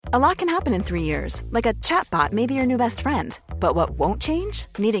A lot can happen in 3 years, like a chatbot may be your new best friend. But what won't change?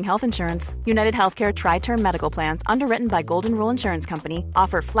 Needing health insurance. United Healthcare Tri-Term Medical Plans, underwritten by Golden Rule Insurance Company,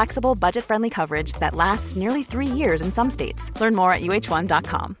 offer flexible, budget-friendly coverage that lasts nearly 3 years in some states. Learn more at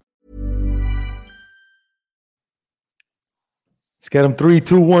uh1.com. Let's get them 3,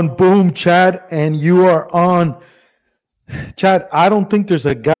 2, 1, boom, Chad, and you are on. Chad, I don't think there's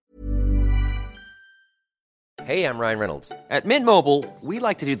a guy. Hey, I'm Ryan Reynolds. At Mint Mobile, we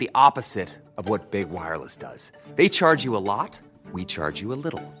like to do the opposite of what Big Wireless does. They charge you a lot, we charge you a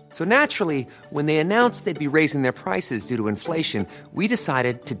little. So naturally, when they announced they'd be raising their prices due to inflation, we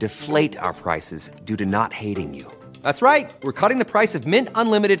decided to deflate our prices due to not hating you. That's right. We're cutting the price of Mint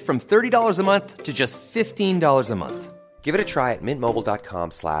Unlimited from $30 a month to just $15 a month. Give it a try at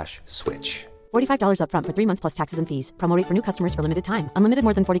mintmobile.com/switch. $45 up front for 3 months plus taxes and fees. Promo rate for new customers for limited time. Unlimited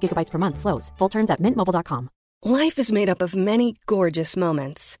more than 40 gigabytes per month. Slows full terms at mintmobile.com. Life is made up of many gorgeous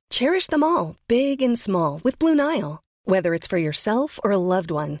moments. Cherish them all, big and small, with Blue Nile. Whether it's for yourself or a loved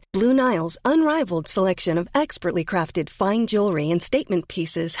one, Blue Nile's unrivaled selection of expertly crafted fine jewelry and statement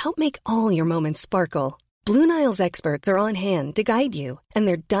pieces help make all your moments sparkle. Blue Nile's experts are on hand to guide you, and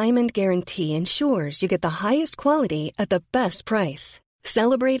their diamond guarantee ensures you get the highest quality at the best price.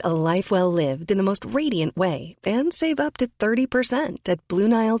 Celebrate a life well lived in the most radiant way and save up to 30% at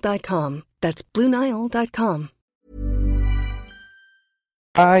BlueNile.com. That's BlueNile.com.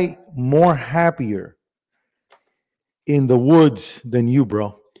 I more happier in the woods than you,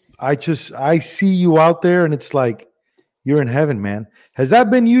 bro. I see you out there and it's like you're in heaven, man. Has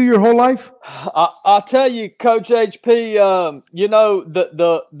that been you your whole life? I'll tell you, Coach HP, you know,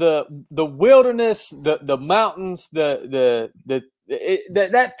 the wilderness, the mountains, that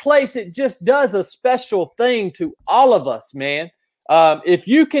place, it just does a special thing to all of us, man. If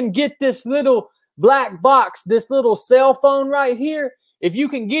you can get this little black box, this little cell phone right here, if you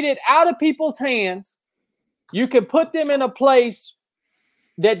can get it out of people's hands, you can put them in a place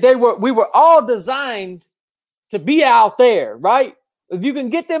that we were all designed to be out there, right? If you can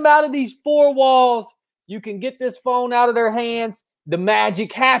get them out of these four walls, you can get this phone out of their hands, the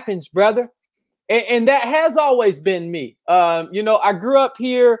magic happens, brother. And that has always been me. You know, I grew up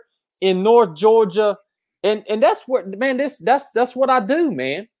here in North Georgia, and that's what, man, that's what I do,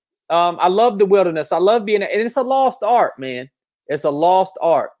 man. I love the wilderness. I love being, and it's a lost art, man. It's a lost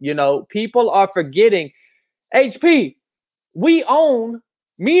art. You know, people are forgetting. HP, me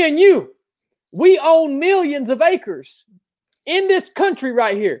and you, we own millions of acres in this country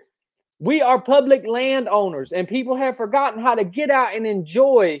right here. We are public landowners, and people have forgotten how to get out and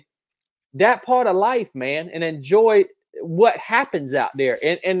enjoy that part of life, man, and enjoy what happens out there.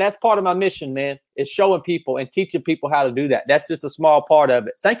 And that's part of my mission, man, is showing people and teaching people how to do that. That's just a small part of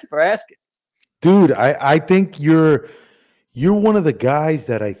it. Thank you for asking. Dude, I think you're one of the guys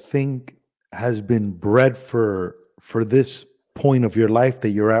that I think has been bred for this point of your life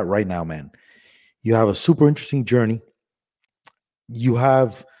that you're at right now, man. You have a super interesting journey. You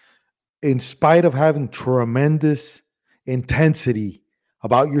have, in spite of having tremendous intensity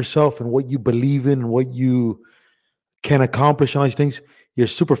about yourself and what you believe in and what you can accomplish on these things, you're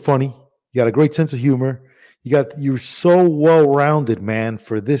super funny. You got a great sense of humor. You're so well-rounded, man,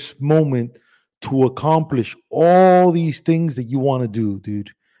 for this moment to accomplish all these things that you want to do,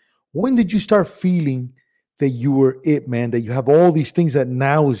 dude. When did you start feeling that you were it, man, that you have all these things that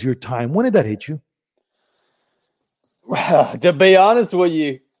now is your time? When did that hit you? To be honest with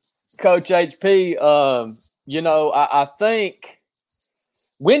you, Coach HP, you know, I think,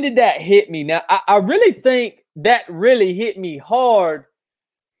 when did that hit me? Now, I really think that really hit me hard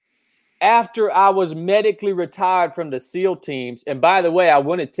after I was medically retired from the SEAL teams. And by the way, I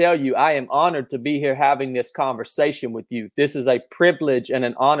want to tell you, I am honored to be here having this conversation with you. This is a privilege and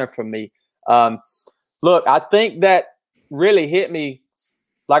an honor for me. Look, I think that really hit me,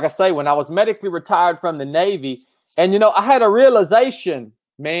 like I say, when I was medically retired from the Navy. And, you know, I had a realization,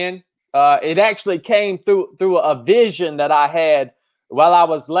 man. It actually came through a vision that I had while I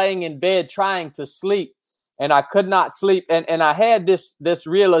was laying in bed trying to sleep, and I could not sleep. And I had this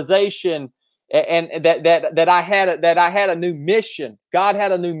realization, and that I had a new mission. God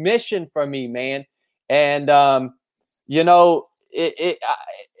had a new mission for me, man. And you know,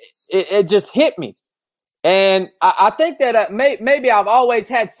 it just hit me. And I think that maybe I've always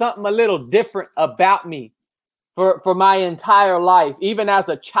had something a little different about me for my entire life, even as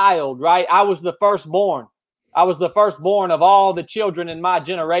a child, right? I was the firstborn. I was the firstborn of all the children in my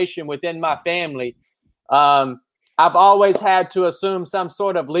generation within my family. I've always had to assume some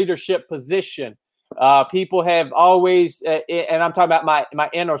sort of leadership position. People have always, and I'm talking about my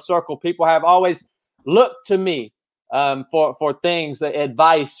inner circle, people have always looked to me for things,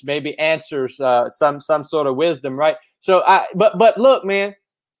 advice, maybe answers, some sort of wisdom, right? So but look, man,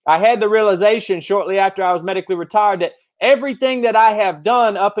 I had the realization shortly after I was medically retired that everything that I have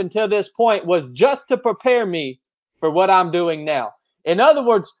done up until this point was just to prepare me for what I'm doing now. In other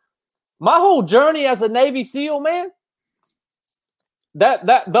words, my whole journey as a Navy SEAL, man,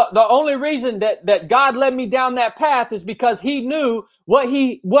 the only reason that God led me down that path is because he knew what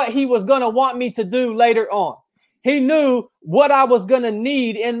he was going to want me to do later on. He knew what I was going to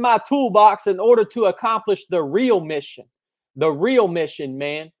need in my toolbox in order to accomplish the real mission,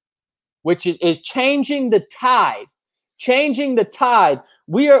 man, which is changing the tide,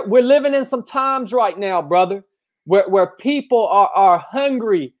 We're living in some times right now, brother, where people are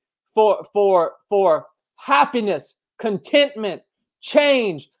hungry for happiness, contentment,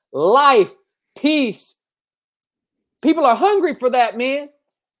 change, life, peace. People are hungry for that, man.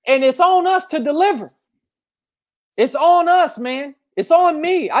 And it's on us to deliver. It's on us, man. It's on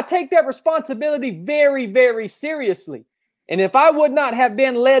me. I take that responsibility very, very seriously. And if I would not have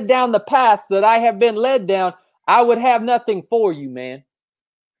been led down the path that I have been led down, I would have nothing for you, man.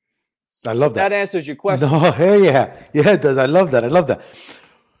 I love that. That answers your question. No, hey, yeah, it does. I love that.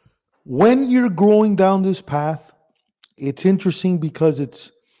 When you're growing down this path, it's interesting because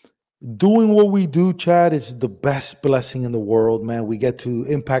it's doing what we do, Chad, is the best blessing in the world, man. We get to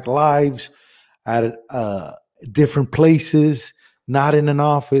impact lives at different places, not in an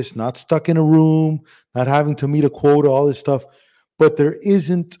office, not stuck in a room, not having to meet a quota, all this stuff. But there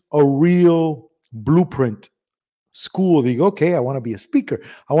isn't a real blueprint school. They go, okay, I want to be a speaker.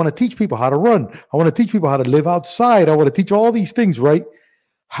 I want to teach people how to run. I want to teach people how to live outside. I want to teach all these things, right?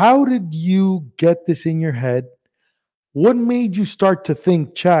 How did you get this in your head? What made you start to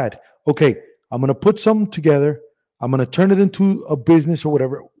think, Chad, okay, I'm going to put something together. I'm going to turn it into a business or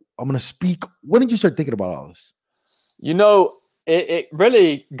whatever. I'm going to speak. When did you start thinking about all this? You know, it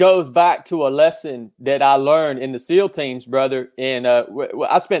really goes back to a lesson that I learned in the SEAL teams, brother. And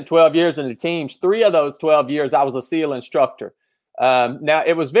I spent 12 years in the teams. 3 of those 12 years, I was a SEAL instructor. Now,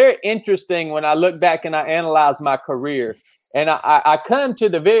 it was very interesting when I look back and I analyze my career. And I come to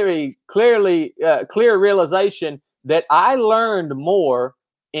the very clear realization that I learned more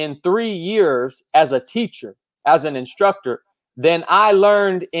in 3 years as a teacher, as an instructor, than I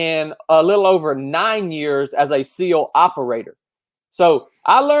learned in a little over 9 years as a SEAL operator. So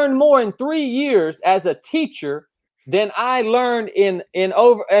I learned more in 3 years as a teacher than I learned in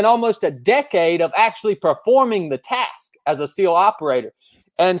almost a decade of actually performing the task as a SEAL operator.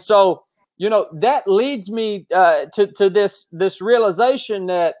 And so, you know, that leads me to this realization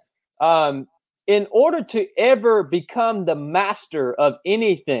that in order to ever become the master of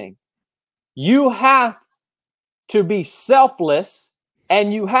anything, you have to be selfless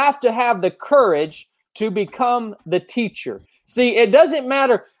and you have to have the courage to become the teacher. See, it doesn't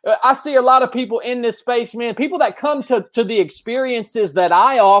matter. I see a lot of people in this space, man, people that come to the experiences that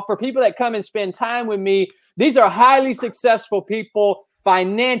I offer, people that come and spend time with me. These are highly successful people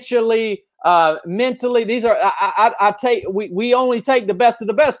financially, mentally. These are, we only take the best of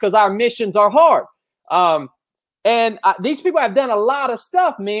the best because our missions are hard. These people have done a lot of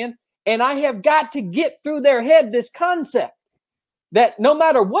stuff, man. And I have got to get through their head this concept that no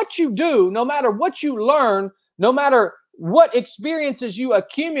matter what you do, no matter what you learn, no matter what experiences you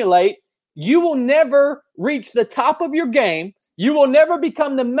accumulate, you will never reach the top of your game. You will never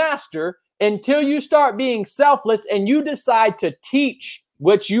become the master until you start being selfless and you decide to teach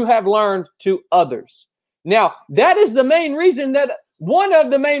what you have learned to others. Now, that is one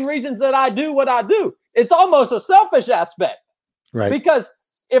of the main reasons that I do what I do. It's almost a selfish aspect. Right. Because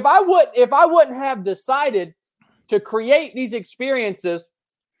if I wouldn't have decided to create these experiences,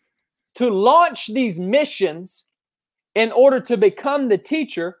 to launch these missions in order to become the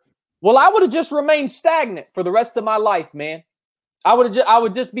teacher, well, I would have just remained stagnant for the rest of my life, man. I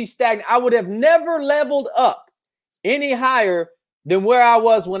would just be stagnant. I would have never leveled up any higher than where I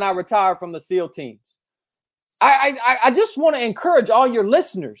was when I retired from the SEAL teams. I just want to encourage all your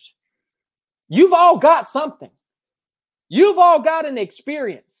listeners. You've all got something. You've all got an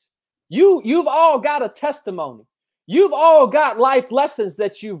experience. You've all got a testimony. You've all got life lessons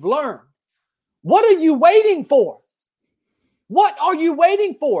that you've learned. What are you waiting for? What are you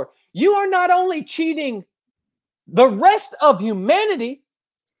waiting for? You are not only cheating the rest of humanity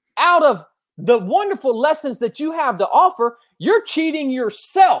out of the wonderful lessons that you have to offer, you're cheating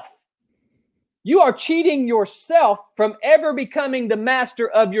yourself. You are cheating yourself from ever becoming the master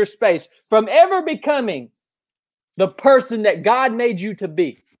of your space, from ever becoming the person that God made you to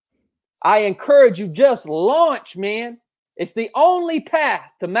be. I encourage you, just launch, man. It's the only path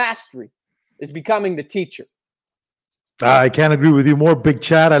to mastery is becoming the teacher. I can't agree with you more, Big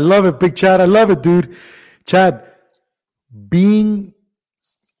Chad. I love it, Big Chad. I love it, dude. Chad, being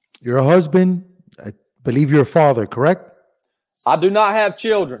your husband, I believe you're a father, correct? I do not have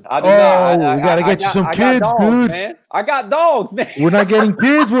children. I do not. We got to get you some kids, dogs, dude. Man. I got dogs, man. We're not getting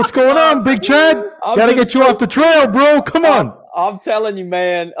kids. What's going on, Big Chad? Got to get you off the trail, bro. Come on. I'm telling you,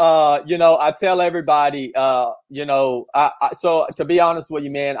 man. I tell everybody. So to be honest with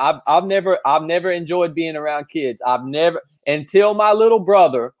you, man, I've never enjoyed being around kids. I've never, until my little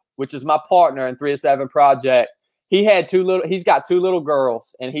brother, which is my partner in 3 to 7 Project. He's got 2 little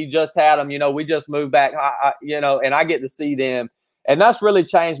girls, and he just had them. We just moved back. And I get to see them, and that's really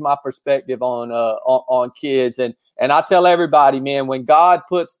changed my perspective on kids. And I tell everybody, man, when God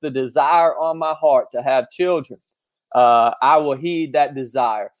puts the desire on my heart to have children, I will heed that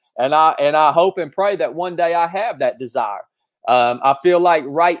desire, and I hope and pray that one day I have that desire. I feel like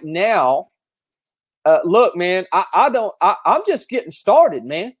right now, look, man, I'm just getting started,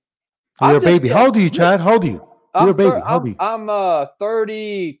 man. You're a baby. How old are you, Chad? How old are you? You're a baby. How old are you? I'm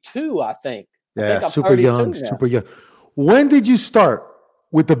 32, I think. Yeah, super young, super young. When did you start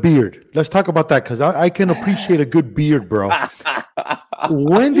with the beard? Let's talk about that, because I can appreciate a good beard, bro.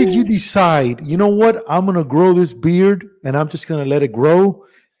 When did you decide, you know what, I'm going to grow this beard and I'm just going to let it grow?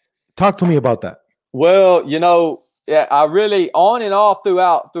 Talk to me about that. Well, I really, on and off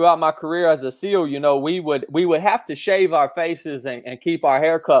throughout my career as a SEAL, we would have to shave our faces and keep our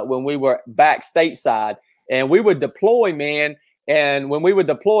hair cut when we were back stateside. And we would deploy, man. And when we would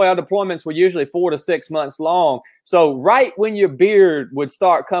deploy, our deployments were usually 4 to 6 months long. So right when your beard would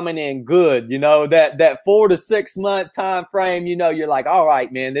start coming in good, that 4 to 6 month time frame, you're like, all right,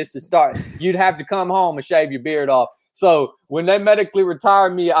 man, this is starting. You'd have to come home and shave your beard off. So when they medically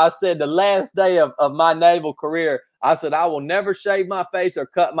retired me, I said the last day of my naval career, I said, I will never shave my face or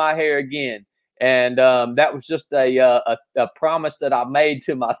cut my hair again. And that was just a promise that I made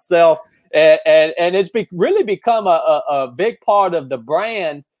to myself. And it's really become a big part of the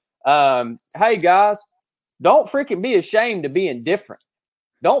brand. Hey, guys, don't freaking be ashamed of being different.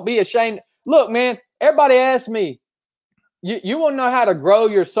 Don't be ashamed. Look, man, everybody asks me, you want to know how to grow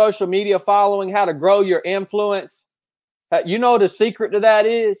your social media following, how to grow your influence? You know the secret to that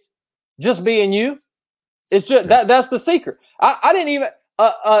is just being you. It's just that's the secret. I didn't even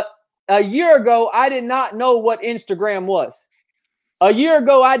a year ago, I did not know what Instagram was. A year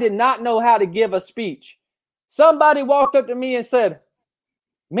ago, I did not know how to give a speech. Somebody walked up to me and said,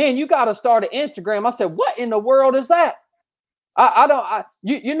 man, you got to start an Instagram. I said, what in the world is that?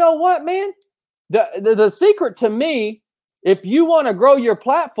 You know what, man? The secret to me, if you want to grow your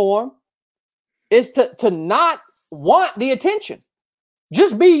platform, is to not want the attention.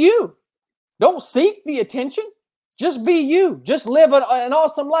 Just be you. Don't seek the attention. Just be you. Just live an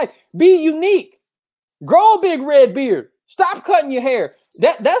awesome life. Be unique. Grow a big red beard. Stop cutting your hair.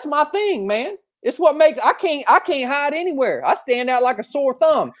 That's my thing, man. It's what makes I can't hide anywhere. I stand out like a sore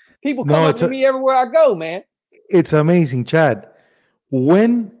thumb. People come up to me everywhere I go, man. It's amazing, Chad.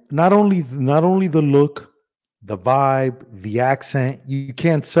 When not only the look, the vibe, the accent, you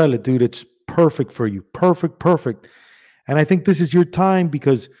can't sell it, dude. It's perfect for you. Perfect. And I think this is your time,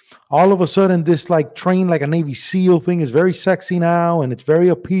 because all of a sudden this like train like a Navy SEAL thing is very sexy now and it's very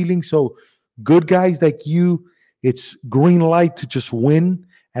appealing. So good guys like you, it's green light to just win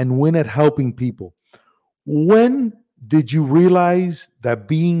and win at helping people. When did you realize that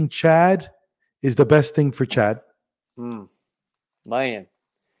being Chad is the best thing for Chad? Man,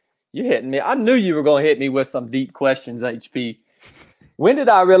 you're hitting me. I knew you were going to hit me with some deep questions, HP. When did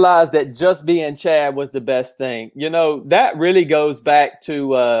I realize that just being Chad was the best thing? That really goes back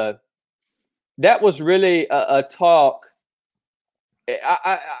to that was really a talk.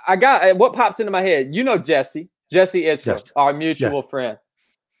 I got what pops into my head. Jesse Itzler, yes. Our mutual friend.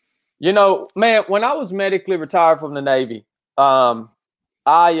 Man, when I was medically retired from the Navy, I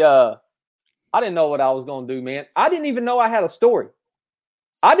didn't know what I was going to do, man. I didn't even know I had a story.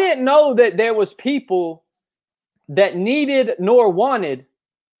 I didn't know that there was people that needed nor wanted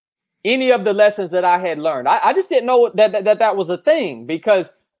any of the lessons that I had learned. I just didn't know that was a thing,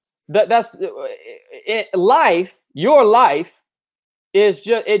 because that's life. Your life is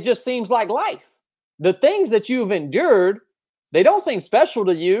it just seems like life. The things that you've endured, they don't seem special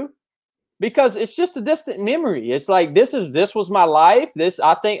to you because it's just a distant memory. It's like, this was my life.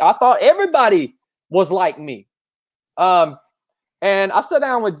 I thought everybody was like me. And I sat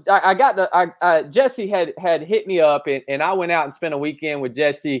down with, Jesse had hit me up, and I went out and spent a weekend with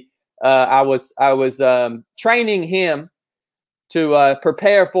Jesse. I was training him to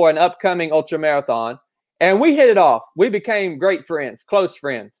prepare for an upcoming ultramarathon, and we hit it off. We became great friends, close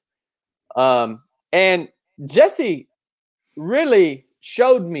friends. And Jesse really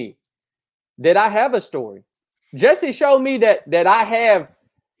showed me that I have a story. Jesse showed me that I have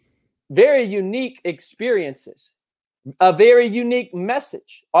very unique experiences, a very unique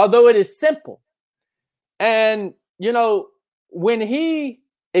message, although it is simple. And, when he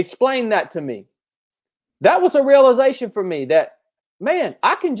explained that to me, that was a realization for me that, man,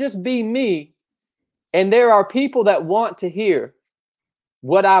 I can just be me. And there are people that want to hear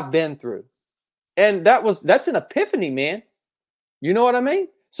what I've been through. And that's an epiphany, man. You know what I mean?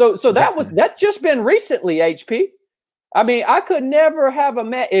 So that's just been recently, HP. I mean, I could never have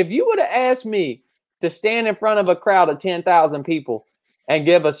if you would have asked me to stand in front of a crowd of 10,000 people and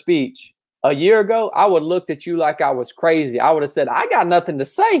give a speech a year ago, I would have looked at you like I was crazy. I would have said, I got nothing to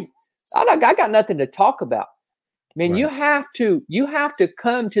say. I got nothing to talk about. Man, right. You have to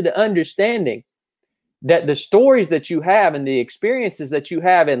come to the understanding that the stories that you have and the experiences that you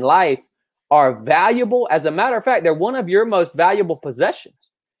have in life are valuable. As a matter of fact, they're one of your most valuable possessions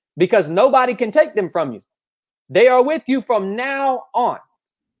because nobody can take them from you. They are with you from now on.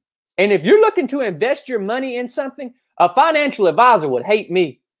 And if you're looking to invest your money in something, a financial advisor would hate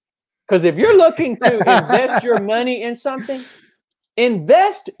me. Because if you're looking to invest your money in something,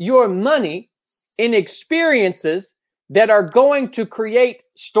 invest your money in experiences that are going to create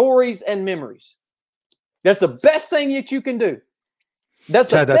stories and memories. That's the best thing that you can do.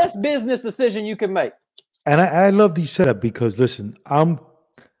 That's the best business decision you can make. And I love that you said that because, listen, I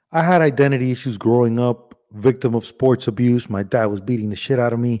had identity issues growing up, victim of sports abuse. My dad was beating the shit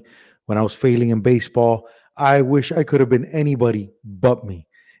out of me when I was failing in baseball. I wish I could have been anybody but me.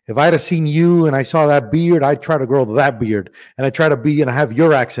 If I'd have seen you and I saw that beard, I'd try to grow that beard. And I try to be, and I have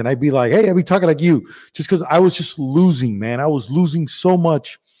your accent. I'd be like, hey, I'd be talking like you. Just because I was just losing, man. I was losing so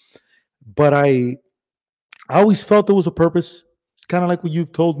much. But I always felt there was a purpose. Kind of like what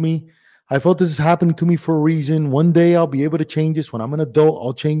you've told me. I felt this is happening to me for a reason. One day I'll be able to change this. When I'm an adult,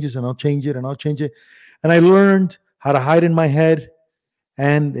 I'll change this and I'll change it and I'll change it. And I learned how to hide in my head.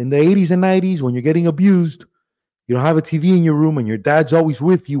 And in the 80s and 90s, when you're getting abused, you don't have a TV in your room and your dad's always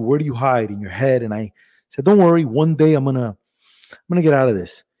with you. Where do you hide? In your head. And I said, don't worry. One day I'm gonna get out of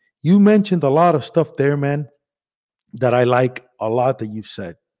this. You mentioned a lot of stuff there, man, that I like a lot that you've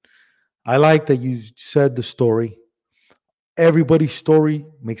said. I like that you said the story. Everybody's story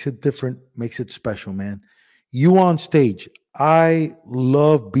makes it different, makes it special, man. You on stage. I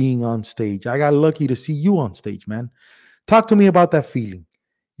love being on stage. I got lucky to see you on stage, man. Talk to me about that feeling.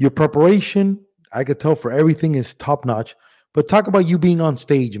 Your preparation, I could tell for everything is top notch. But talk about you being on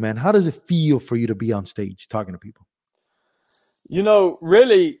stage, man. How does it feel for you to be on stage talking to people?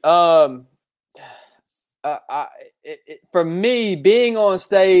 Really, for me, being on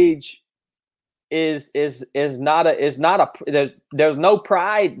stage is not there's no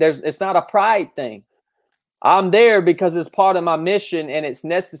pride. It's not a pride thing. I'm there because it's part of my mission and it's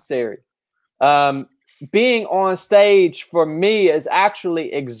necessary. Being on stage for me is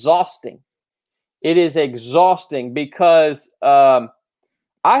actually exhausting. It is exhausting because I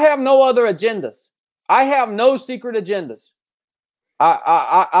have no other agendas. I have no secret agendas.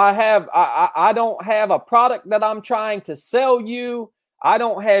 I don't have a product that I'm trying to sell you. I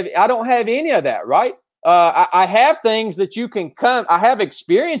don't have any of that, right? I have things that you can come. I have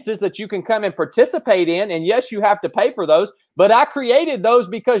experiences that you can come and participate in, and yes, you have to pay for those. But I created those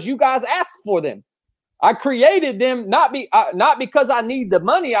because you guys asked for them. I created them not because I need the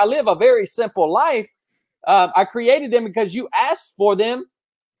money. I live a very simple life. I created them because you asked for them,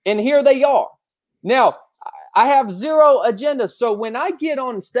 and here they are. Now, I have zero agenda. So when I get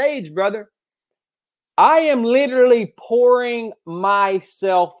on stage, brother, I am literally pouring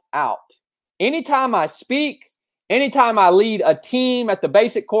myself out. Anytime I speak, anytime I lead a team at the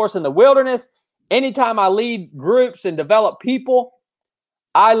basic course in the wilderness, anytime I lead groups and develop people,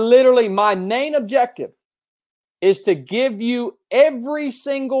 my main objective is to give you every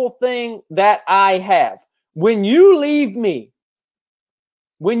single thing that I have. When you leave me,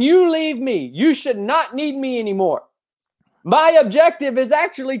 you should not need me anymore. My objective is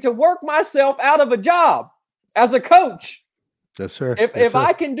actually to work myself out of a job as a coach. Yes, sir. If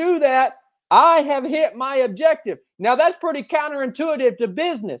I can do that, I have hit my objective. Now, that's pretty counterintuitive to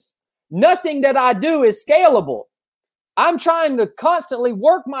business. Nothing that I do is scalable. I'm trying to constantly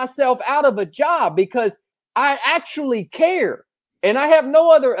work myself out of a job because I actually care and I have no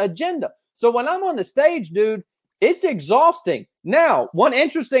other agenda. So when I'm on the stage, dude, it's exhausting. Now, one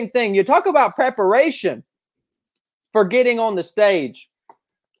interesting thing, you talk about preparation for getting on the stage.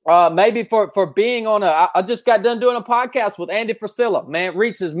 Maybe for being on I just got done doing a podcast with Andy Frisella. Man,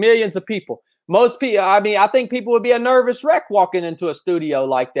 reaches millions of people. Most people, I think people would be a nervous wreck walking into a studio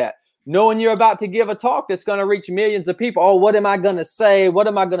like that. knowing you're about to give a talk that's going to reach millions of people. Oh, what am I going to say? What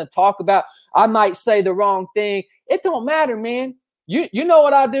am I going to talk about? I might say the wrong thing. It don't matter, man. You know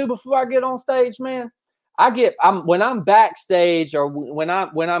what I do before I get on stage, man? When I'm backstage or when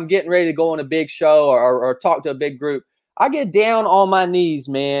I'm getting ready to go on a big show or talk to a big group, I get down on my knees,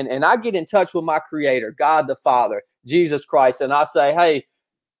 man, and I get in touch with my Creator, God the Father, Jesus Christ, and I say, hey,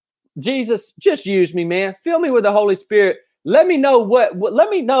 Jesus, just use me, man. Fill me with the Holy Spirit. Let me know let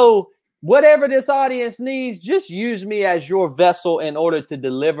me know whatever this audience needs. Just use me as your vessel in order to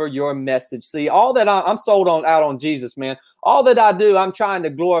deliver your message. See, all that I'm sold out on Jesus, man. All that I do, I'm trying to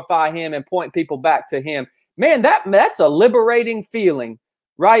glorify him and point people back to him. Man, that's a liberating feeling,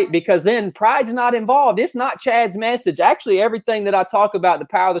 right? Because then pride's not involved. It's not Chad's message. Actually, everything that I talk about, the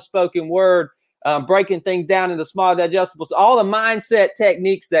power of the spoken word, breaking things down into small digestibles, all the mindset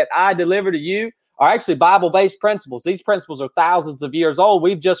techniques that I deliver to you are actually Bible-based principles. These principles are thousands of years old.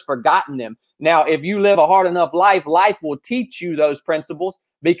 We've just forgotten them. Now, if you live a hard enough life, life will teach you those principles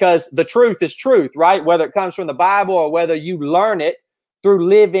because the truth is truth, right? Whether it comes from the Bible or whether you learn it through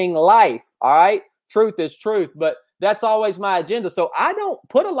living life, all right? Truth is truth, but that's always my agenda. So I don't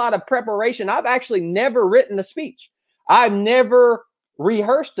put a lot of preparation. I've actually never written a speech. I've never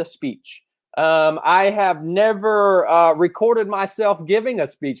rehearsed a speech. I have never recorded myself giving a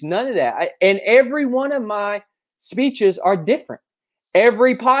speech. None of that. And every one of my speeches are different.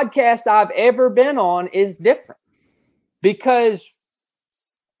 Every podcast I've ever been on is different because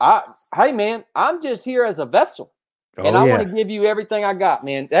hey man, I'm just here as a vessel. And I want to give you everything I got,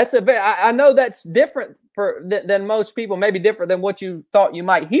 man. I know that's different than most people, maybe different than what you thought you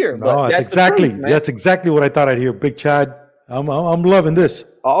might hear. But that's exactly what I thought I'd hear. Big Chad, I'm loving this.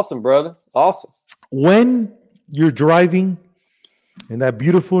 Awesome, brother. Awesome. When you're driving in that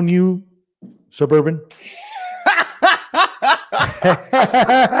beautiful new Suburban,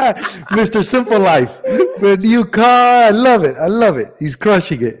 Mr. Simple Life, the new car, I love it. He's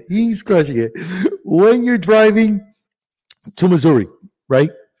crushing it. When you're driving to Missouri,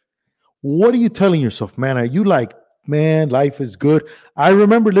 right? What are you telling yourself, man? Are you like, man, life is good? I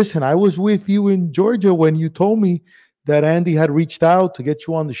remember, listen, I was with you in Georgia when you told me that Andy had reached out to get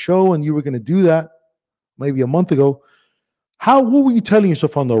you on the show and you were going to do that maybe a month ago. What were you telling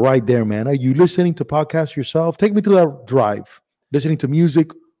yourself on the ride there, man? Are you listening to podcasts yourself? Take me through that drive. Listening to music.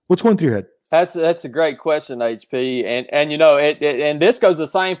 What's going through your head? That's a great question, HP. And you know, and this goes the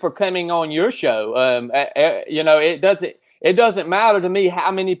same for coming on your show. You know, it doesn't matter to me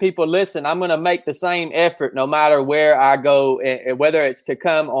how many people listen. I'm going to make the same effort no matter where I go, whether it's to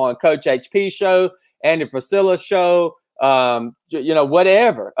come on Coach HP show, Andy Frisella's show, you know,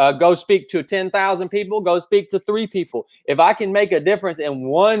 whatever. Go speak to 10,000 people. Go speak to 3 people. If I can make a difference in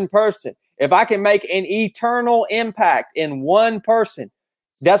one person, if I can make an eternal impact in one person,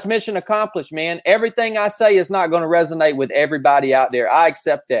 that's mission accomplished, man. Everything I say is not going to resonate with everybody out there. I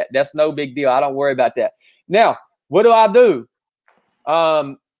accept that. That's no big deal. I don't worry about that. Now, what do?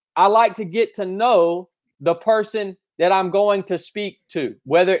 I like to get to know the person that I'm going to speak to,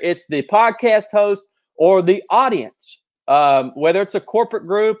 whether it's the podcast host or the audience, whether it's a corporate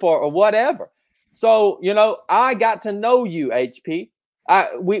group or whatever. So, you know, I got to know you, HP.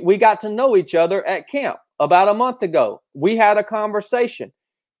 We got to know each other at camp about a month ago. We had a conversation.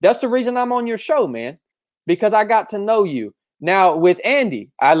 That's the reason I'm on your show, man, because I got to know you. Now, with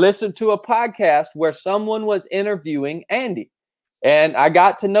Andy, I listened to a podcast where someone was interviewing Andy, and I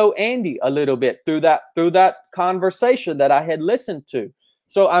got to know Andy a little bit through that conversation that I had listened to.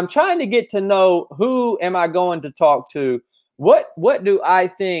 So I'm trying to get to know who am I going to talk to? What do I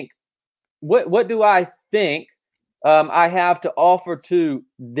think? What do I think I have to offer to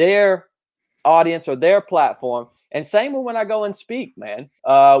their audience or their platform? And same when I go and speak, man,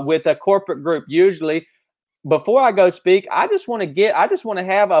 with a corporate group. Usually, before I go speak, I just want to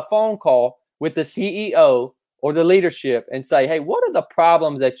have a phone call with the CEO or the leadership and say, hey, what are the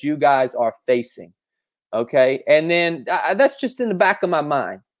problems that you guys are facing? Okay. And then that's just in the back of my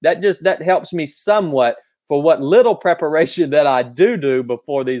mind. That helps me somewhat for what little preparation that I do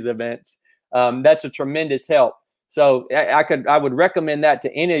before these events. That's a tremendous help. So I would recommend that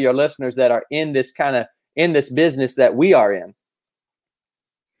to any of your listeners that are in this business that we are in.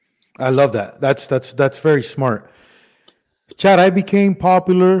 I love that. That's very smart. Chad, I became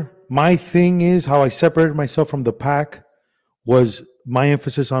popular. My thing is how I separated myself from the pack was my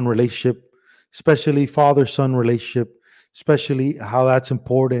emphasis on relationship, especially father-son relationship, especially how that's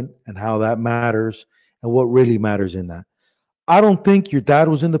important and how that matters and what really matters in that. I don't think your dad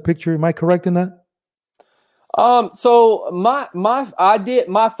was in the picture. Am I correct in that? So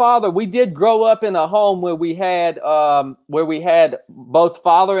my father, we did grow up in a home where we had both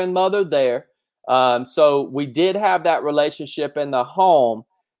father and mother there. So we did have that relationship in the home.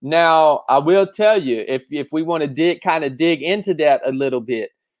 Now, I will tell you, if we want to dig into that a little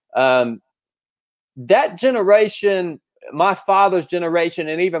bit, that generation, my father's generation,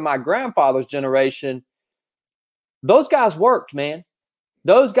 and even my grandfather's generation, those guys worked, man.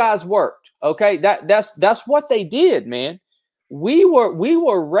 Those guys worked. Okay, that's what they did, man. We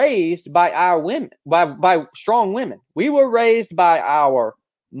were raised by our women, by strong women. We were raised by our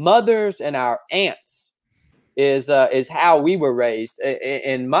mothers and our aunts. Is how we were raised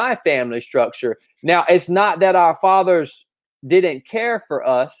in my family structure. Now, it's not that our fathers didn't care for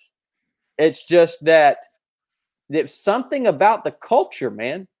us. It's just that there's something about the culture,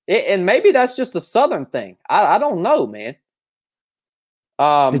 man. And maybe that's just a Southern thing. I don't know, man.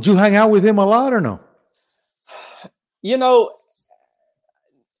 Did you hang out with him a lot or no? You know,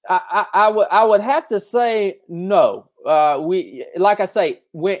 I would have to say no. Like I say,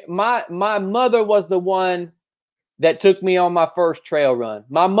 when my mother was the one that took me on my first trail run.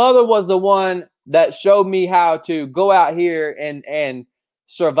 My mother was the one that showed me how to go out here and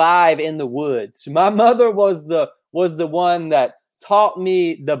survive in the woods. My mother was the one that taught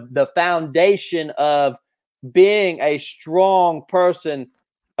me the foundation of being a strong person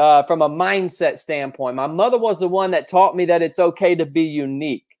from a mindset standpoint. My mother was the one that taught me that it's okay to be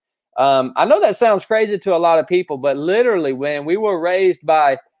unique. I know that sounds crazy to a lot of people, but literally when we were raised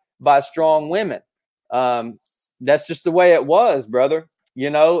by strong women, that's just the way it was, brother. You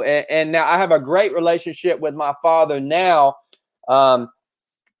know, and now I have a great relationship with my father now. I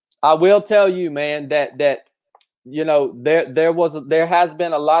will tell you, man, that you know, there has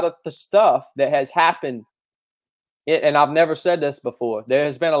been a lot of the stuff that has happened, and I've never said this before. There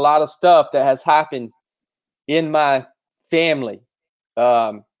has been a lot of stuff that has happened in my family,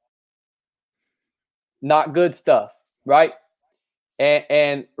 not good stuff, right?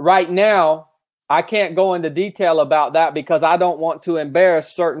 And right now, I can't go into detail about that because I don't want to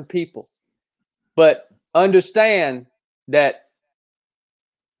embarrass certain people. But understand that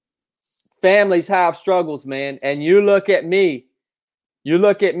families have struggles, man. And you look at me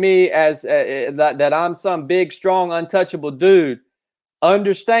as that I'm some big, strong, untouchable dude.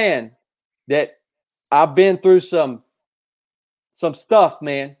 Understand that I've been through some stuff,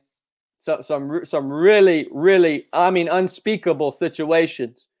 man. Some really, really, I mean, unspeakable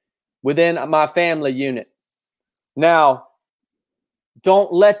situations within my family unit. Now,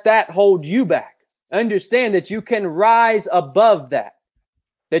 don't let that hold you back. Understand that you can rise above that.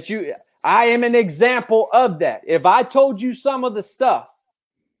 I am an example of that. If I told you some of the stuff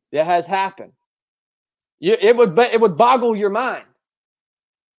that has happened, it would boggle your mind.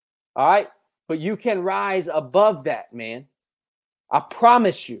 All right? But you can rise above that, man. I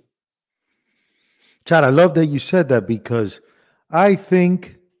promise you. Chad, I love that you said that because I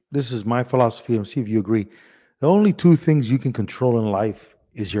think this is my philosophy, and see if you agree. The only two things you can control in life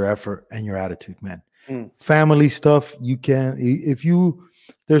is your effort and your attitude, man. Family stuff, you can,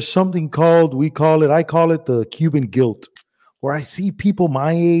 there's something I call it the Cuban guilt, where I see people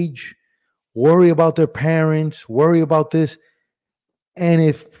my age worry about their parents, worry about this. And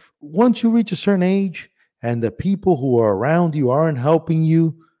if once you reach a certain age and the people who are around you aren't helping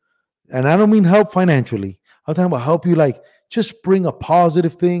you, and I don't mean help financially, I'm talking about help you, like, just bring a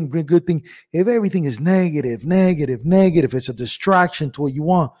positive thing, bring a good thing. If everything is negative, it's a distraction to what you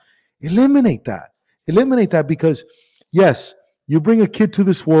want, eliminate that. Because, yes, you bring a kid to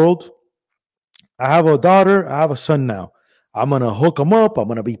this world. I have a daughter, I have a son now. I'm going to hook them up. I'm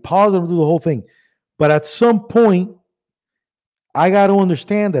going to be positive, do the whole thing. But at some point, I got to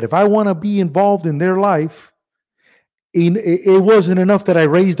understand that if I want to be involved in their life, it wasn't enough that I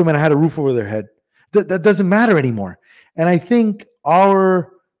raised them and I had a roof over their head. That doesn't matter anymore. And I think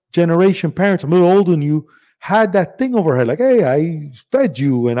our generation, parents, I'm a little older than you, had that thing over her head, like, hey, I fed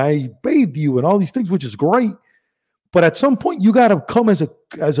you and I bathed you and all these things, which is great. But at some point, you got to come as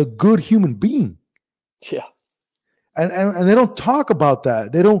a good human being. Yeah. And they don't talk about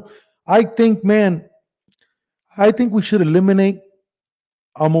that. They don't. I think we should eliminate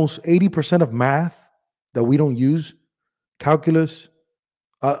almost 80% of math that we don't use, calculus,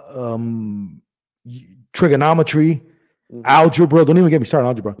 trigonometry, algebra. Don't even get me started on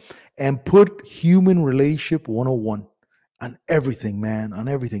algebra. And put human relationship 101 on everything, man, on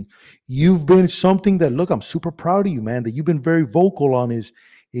everything. You've been something that, look, I'm super proud of you, man, that you've been very vocal on is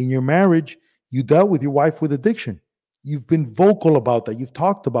in your marriage, you dealt with your wife with addiction. You've been vocal about that. You've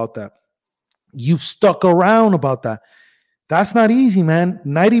talked about that. You've stuck around about that. That's not easy, man.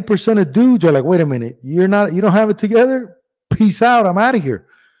 90% of dudes are like, wait a minute, you don't have it together? Peace out. I'm out of here.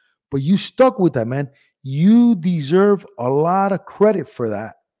 But you stuck with that, man. You deserve a lot of credit for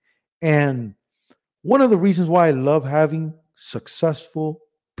that. And one of the reasons why I love having successful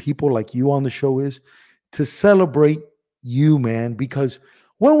people like you on the show is to celebrate you, man. Because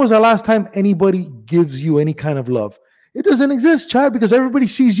when was the last time anybody gives you any kind of love? It doesn't exist, Chad, because everybody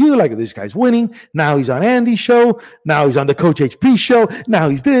sees you like, this guy's winning. Now he's on Andy's show. Now he's on the Coach HP show. Now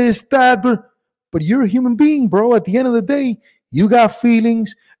he's this, that. But you're a human being, bro. At the end of the day, you got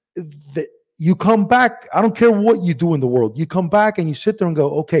feelings. That you come back. I don't care what you do in the world. You come back and you sit there and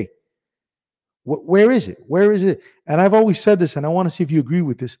go, okay, where is it? Where is it? And I've always said this, and I want to see if you agree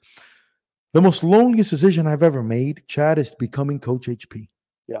with this. The most loneliest decision I've ever made, Chad, is becoming Coach HP.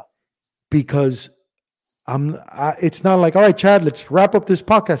 Yeah. Because it's not like, all right, Chad, let's wrap up this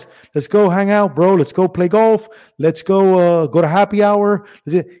podcast. Let's go hang out, bro. Let's go play golf. Let's go to happy hour.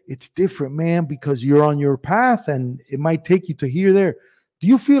 It's different, man, because you're on your path and it might take you to here, there. Do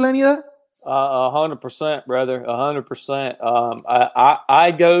you feel any of that? 100%, brother. 100%.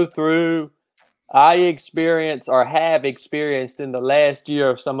 I go through, I experience or have experienced in the last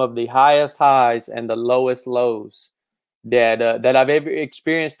year some of the highest highs and the lowest lows that I've ever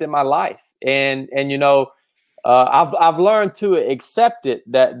experienced in my life. And you know, I've learned to accept it,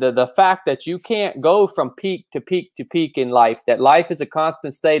 that the fact that you can't go from peak to peak to peak in life, that life is a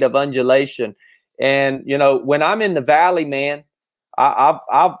constant state of undulation. And you know, when I'm in the valley, man,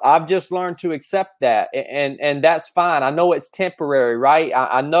 I've just learned to accept that, and that's fine. I know it's temporary, right?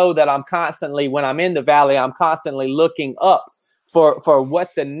 I know that I'm constantly, when I'm in the valley, I'm constantly looking up for what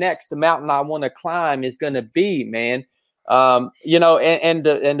the next mountain I want to climb is going to be, man. You know, and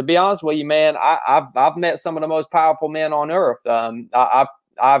to be honest with you, man, I've met some of the most powerful men on earth.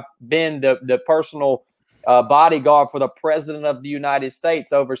 I've been the personal bodyguard for the president of the United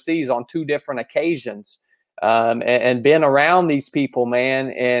States overseas on 2 different occasions. And been around these people, man,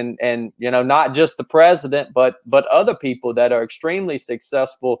 and you know, not just the president, but other people that are extremely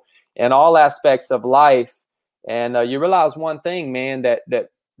successful in all aspects of life. And you realize one thing, man, that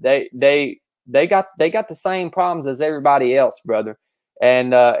they got the same problems as everybody else, brother.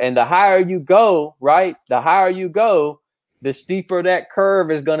 And the higher you go, right, the higher you go, the steeper that curve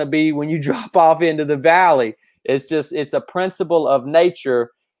is going to be when you drop off into the valley. It's a principle of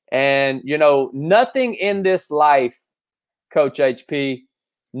nature. And, you know, nothing in this life, Coach HP,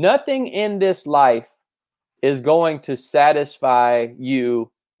 nothing in this life is going to satisfy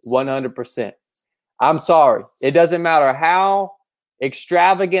you 100%. I'm sorry. It doesn't matter how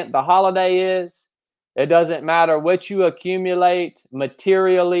extravagant the holiday is. It doesn't matter what you accumulate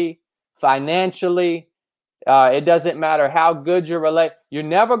materially, financially. It doesn't matter how good your relate. You're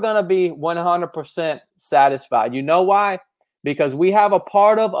never going to be 100% satisfied. You know why? Because we have a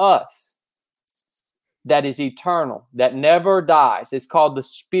part of us that is eternal, that never dies. It's called the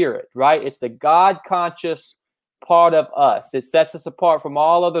spirit, right? It's the God-conscious part of us. It sets us apart from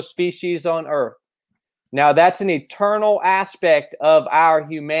all other species on earth. Now, that's an eternal aspect of our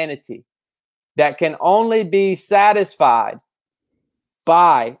humanity that can only be satisfied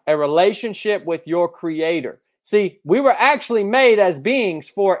by a relationship with your Creator. See, we were actually made as beings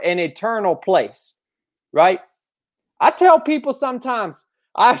for an eternal place, right? I tell people sometimes,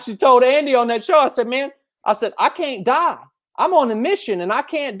 I actually told Andy on that show, I said, I can't die. I'm on a mission and I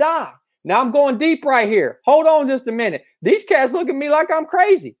can't die. Now I'm going deep right here. Hold on just a minute. These cats look at me like I'm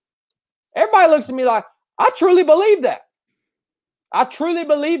crazy. Everybody looks at me like, I truly believe that. I truly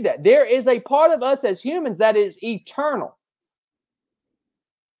believe that. There is a part of us as humans that is eternal.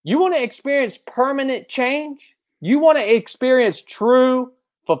 You want to experience permanent change? You want to experience true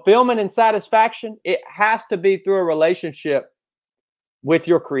fulfillment and satisfaction? It has to be through a relationship with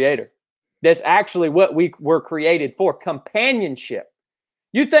your Creator. That's actually what we were created for, companionship.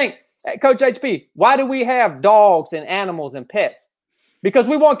 You think, hey, Coach HP, why do we have dogs and animals and pets? Because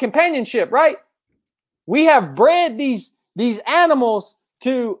we want companionship, right? We have bred these animals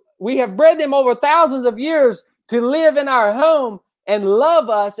we have bred them over thousands of years to live in our home and love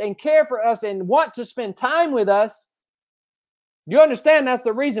us and care for us and want to spend time with us. You understand that's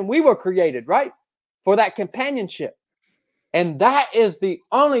the reason we were created, right? For that companionship. And that is the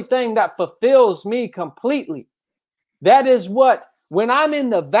only thing that fulfills me completely. That is what, when I'm in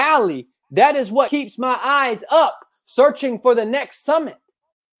the valley, that is what keeps my eyes up, searching for the next summit.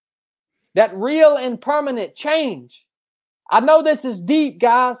 That real and permanent change. I know this is deep,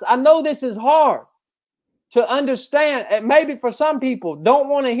 guys. I know this is hard to understand. And maybe for some people don't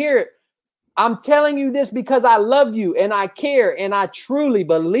want to hear it. I'm telling you this because I love you and I care and I truly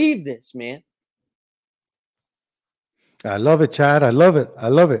believe this, man. I love it, Chad. I love it. I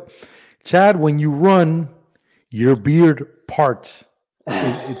love it. Chad, when you run, your beard parts.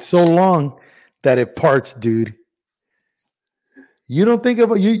 It's so long that it parts, dude. You don't think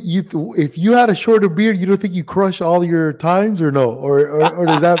about you if you had a shorter beard, you don't think you crush all your times or no? Or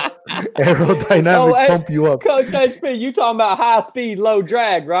does that aerodynamic pump you up? Coach HP, you talking about high speed, low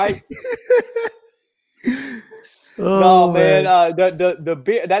drag, right? No, man. The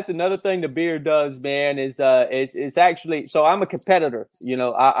beard. That's another thing the beard does, man. Is it's actually. So I'm a competitor. You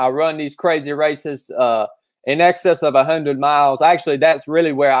know, I run these crazy races in excess of 100 miles. Actually, that's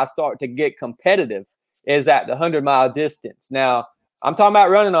really where I start to get competitive. Is at the 100-mile distance. Now, I'm talking about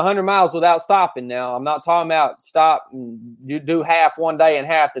running 100 miles without stopping. Now, I'm not talking about stop and you do half one day and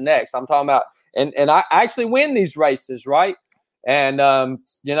half the next. I'm talking about and I actually win these races, right? And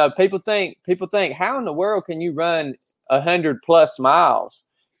you know, people think how in the world can you run 100+ miles?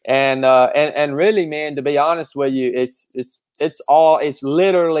 And really, man, to be honest with you, it's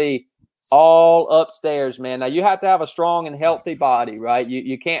literally all upstairs, man. Now you have to have a strong and healthy body, right?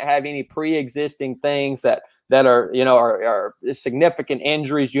 You can't have any pre-existing things that are, you know, are significant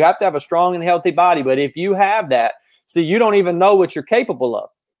injuries. You have to have a strong and healthy body. But if you have that, see, you don't even know what you're capable of.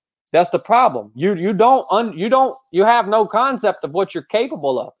 That's the problem. You have no concept of what you're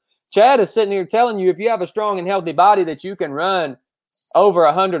capable of. Chad is sitting here telling you if you have a strong and healthy body that you can run over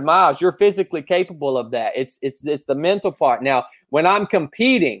 100 miles, you're physically capable of that. It's the mental part. Now, when I'm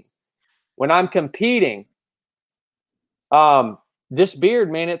competing, this beard,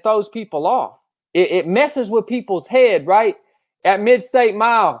 man, it throws people off. It messes with people's head, right? At Mid-State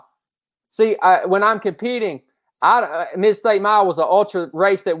Mile, see, when I'm competing, Mid-State Mile was an ultra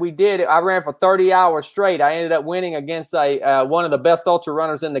race that we did. I ran for 30 hours straight. I ended up winning against one of the best ultra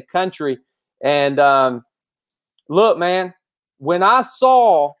runners in the country. And look, man, when I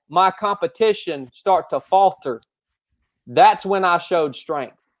saw my competition start to falter, that's when I showed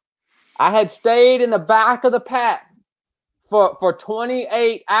strength. I had stayed in the back of the pack for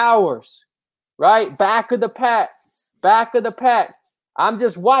 28 hours, right? Back of the pack. I'm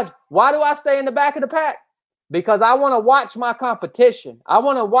just watching. Why do I stay in the back of the pack? Because I want to watch my competition. I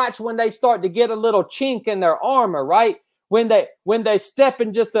want to watch when they start to get a little chink in their armor, right? When they step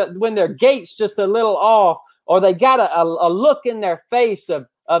in when their gait's just a little off, or they got a look in their face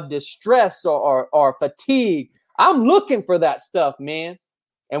of distress or fatigue. I'm looking for that stuff, man.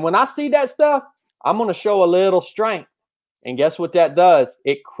 And when I see that stuff, I'm going to show a little strength. And guess what that does?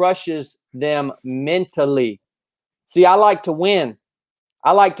 It crushes them mentally. See, I like to win.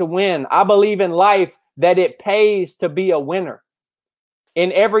 I believe in life that it pays to be a winner.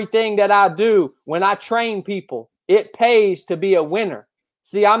 In everything that I do, when I train people, it pays to be a winner.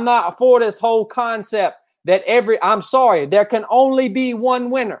 See, I'm not for this whole concept that there can only be one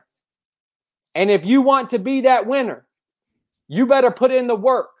winner. And if you want to be that winner, you better put in the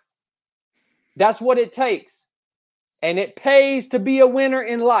work. That's what it takes. And it pays to be a winner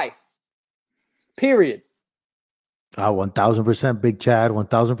in life. Period. 1,000%, Big Chad,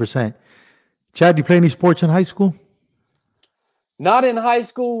 1,000%. Chad, you play any sports in high school? Not in high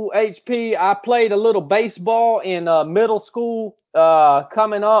school, HP. I played a little baseball in middle school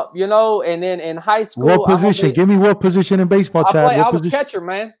coming up, you know, and then in high school. What position? Give me what position in baseball, Chad. I was catcher,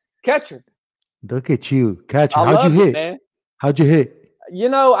 man. Catcher. Look at you, catcher. How'd you hit? Man. How'd you hit? You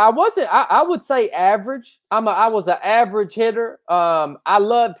know, I would say average. I was an average hitter. I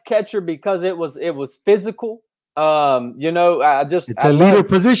loved catcher because it was physical. You know, it's a leader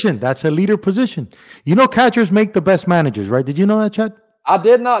position. That's a leader position. You know, catchers make the best managers, right? Did you know that, Chad? I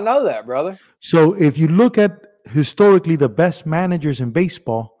did not know that, brother. So if you look at historically, the best managers in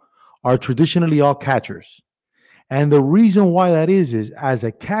baseball are traditionally all catchers. And the reason why that is as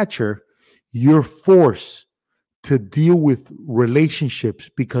a catcher, you're forced to deal with relationships,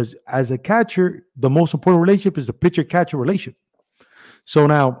 because as a catcher, the most important relationship is the pitcher-catcher relationship. So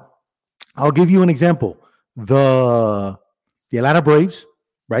now, I'll give you an example. The Atlanta Braves,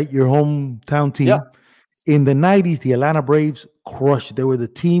 right? Your hometown team. Yep. In the 90s, the Atlanta Braves crushed. They were the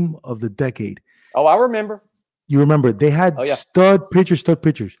team of the decade. Oh, I remember. You remember. They had stud pitchers.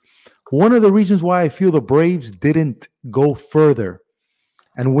 One of the reasons why I feel the Braves didn't go further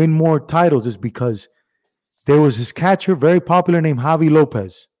and win more titles is because there was this catcher, very popular, named Javi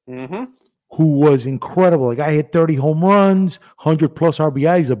Lopez, who was incredible. The guy hit 30 home runs, 100+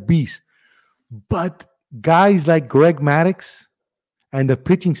 RBIs, a beast. But guys like Greg Maddux and the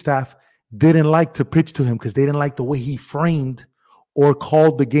pitching staff didn't like to pitch to him because they didn't like the way he framed or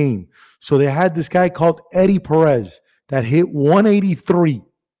called the game. So they had this guy called Eddie Perez that hit 183.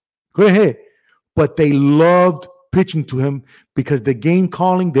 Good hit. But they loved pitching to him because the game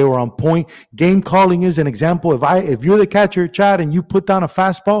calling, they were on point. Game calling is an example. If you're the catcher, Chad, and you put down a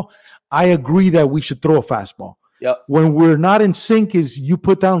fastball, I agree that we should throw a fastball. Yep. When we're not in sync is you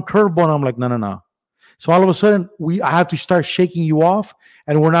put down curveball, and I'm like, no. So all of a sudden, I have to start shaking you off,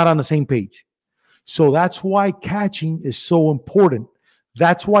 and we're not on the same page. So that's why catching is so important.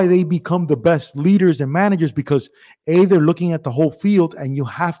 That's why they become the best leaders and managers, because they're looking at the whole field, and you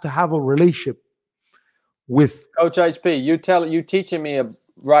have to have a relationship with Coach HP. You teaching me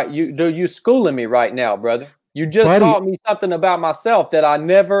right? You schooling me right now, brother. You just taught me something about myself that I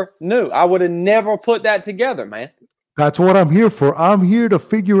never knew. I would have never put that together, man. That's what I'm here for. I'm here to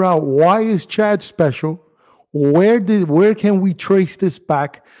figure out why is Chad special? Where can we trace this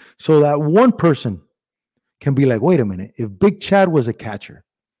back so that one person can be like, wait a minute, if Big Chad was a catcher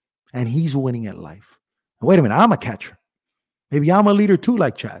and he's winning at life, wait a minute, I'm a catcher. Maybe I'm a leader too,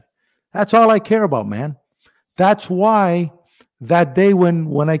 like Chad. That's all I care about, man. That's why that day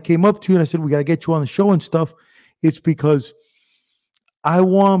when I came up to you and I said, we got to get you on the show and stuff, it's because I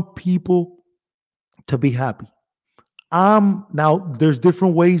want people to be happy. Now there's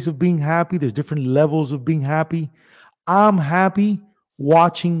different ways of being happy. There's different levels of being happy. I'm happy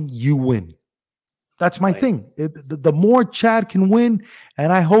watching you win. That's my thing. The more Chad can win,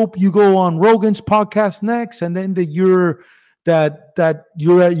 and I hope you go on Rogan's podcast next, and then you're at the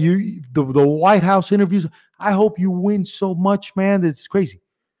White House interviews. I hope you win so much, man. It's crazy.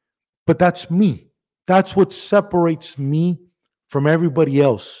 But that's me. That's what separates me from everybody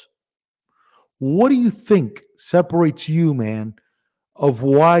else. What do you think separates you, man, of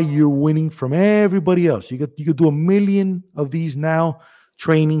why you're winning from everybody else? You could do a million of these now.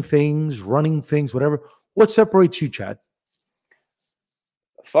 Training things, running things, whatever. What separates you, Chad?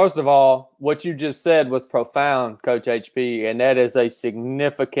 First of all, what you just said was profound, Coach HP, and that is a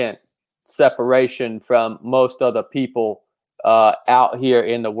significant separation from most other people out here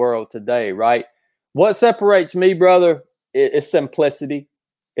in the world today, right? What separates me, brother, is simplicity.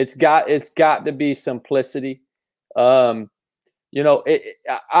 It's got to be simplicity. I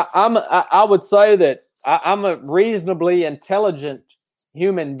would say that I'm a reasonably intelligent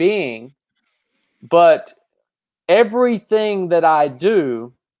human being, but everything that I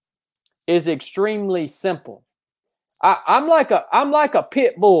do is extremely simple. I'm like a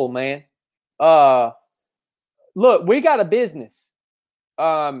pit bull, man. Look, we got a business.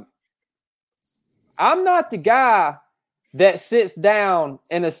 I'm not the guy that sits down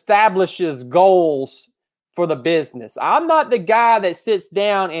and establishes goals for the business. I'm not the guy that sits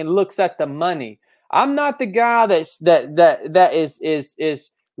down and looks at the money. I'm not the guy that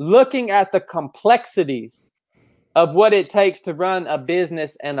is looking at the complexities of what it takes to run a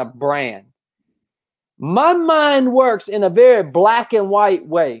business and a brand. My mind works in a very black and white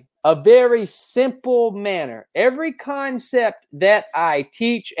way, a very simple manner. Every concept that I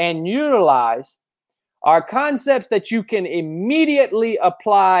teach and utilize are concepts that you can immediately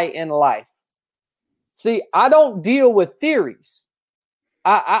apply in life. See, I don't deal with theories.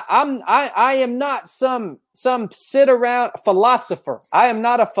 I am not some sit around philosopher. I am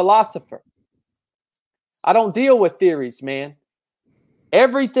not a philosopher. I don't deal with theories, man.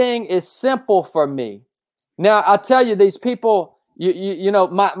 Everything is simple for me. Now, I tell you, these people,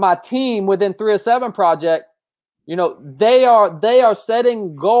 my team within 307 Project, they are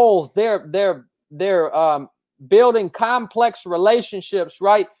setting goals. They're building complex relationships,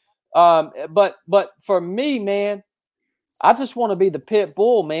 right? But for me, man, I just want to be the pit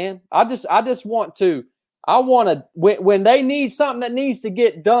bull, man. I want to, when they need something that needs to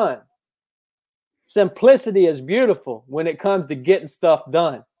get done, simplicity is beautiful when it comes to getting stuff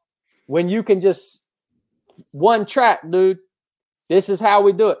done. When you can just one track, dude, this is how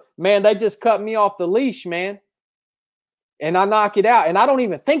we do it. Man, they just cut me off the leash, man. And I knock it out and I don't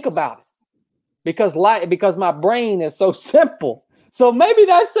even think about it because my brain is so simple. So maybe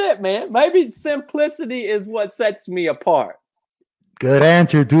that's it, man. Maybe simplicity is what sets me apart. Good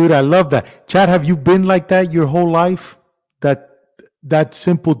answer, dude. I love that. Chad, have you been like that your whole life? That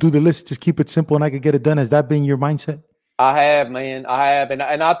simple, do the list, just keep it simple and I could get it done. Has that been your mindset? I have, man. I have. And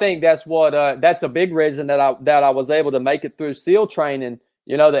I think that's what that's a big reason that I was able to make it through SEAL training.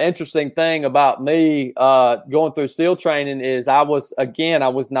 The interesting thing about me going through SEAL training is I was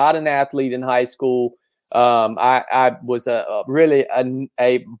not an athlete in high school. I was really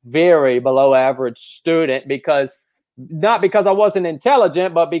a very below average student not because I wasn't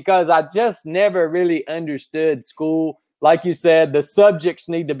intelligent, but because I just never really understood school. Like you said, the subjects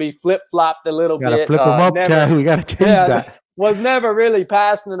need to be flip-flopped a little bit. Flip them up, Chad. We got to change that. Was never really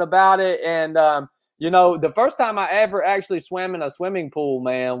passionate about it. And, The first time I ever actually swam in a swimming pool,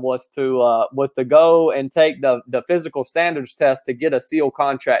 man, was to go and take the physical standards test to get a SEAL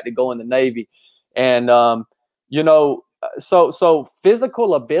contract to go in the Navy. And, so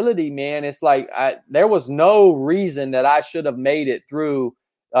physical ability, man, it's like there was no reason that I should have made it through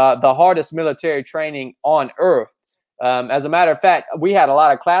the hardest military training on earth. As a matter of fact, we had a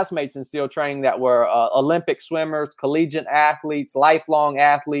lot of classmates in SEAL training that were Olympic swimmers, collegiate athletes, lifelong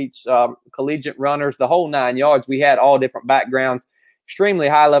athletes, collegiate runners, the whole 9 yards. We had all different backgrounds, extremely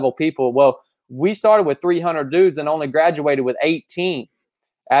high-level people. Well, we started with 300 dudes and only graduated with 18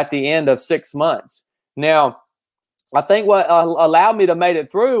 at the end of 6 months. Now, I think what allowed me to make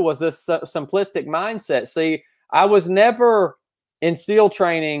it through was this simplistic mindset. See, I was never in SEAL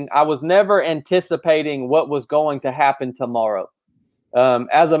training, I was never anticipating what was going to happen tomorrow.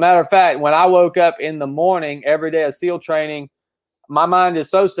 As a matter of fact, when I woke up in the morning every day of SEAL training, my mind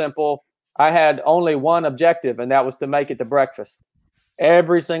is so simple. I had only one objective, and that was to make it to breakfast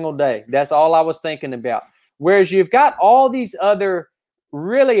every single day. That's all I was thinking about. Whereas you've got all these other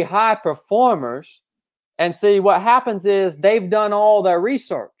really high performers, and see what happens is they've done all their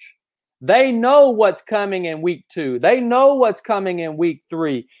research. They know what's coming in week 2. They know what's coming in week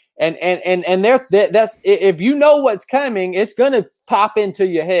 3. And that's if you know what's coming, it's going to pop into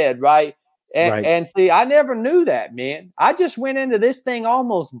your head, right? And see, I never knew that, man. I just went into this thing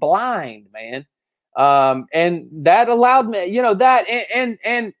almost blind, man. And that allowed me, that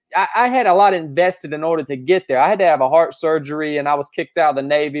and I had a lot invested in order to get there. I had to have a heart surgery, and I was kicked out of the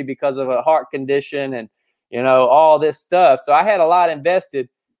Navy because of a heart condition, and all this stuff. So I had a lot invested.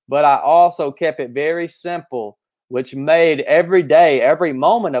 But I also kept it very simple, which made every day, every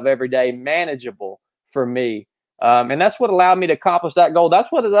moment of every day manageable for me. And that's what allowed me to accomplish that goal.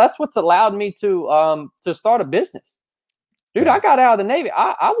 That's what's allowed me to start a business. Dude, I got out of the Navy.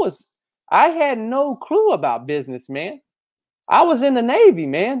 I had no clue about business, man. I was in the Navy,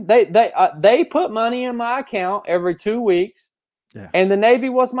 man. They put money in my account every 2 weeks, and the Navy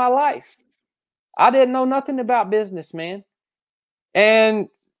was my life. I didn't know nothing about business, man. And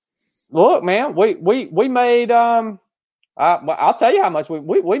look, man, we made I'll tell you how much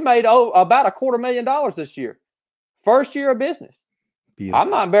we made about $250,000 this year. First year of business. Beautiful. I'm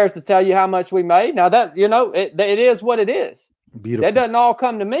not embarrassed to tell you how much we made. Now that it is what it is. Beautiful. That doesn't all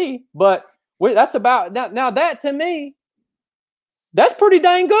come to me, but that's about now that to me, that's pretty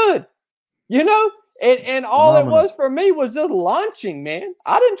dang good. And all it was for me was just launching, man.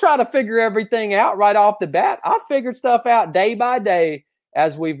 I didn't try to figure everything out right off the bat. I figured stuff out day by day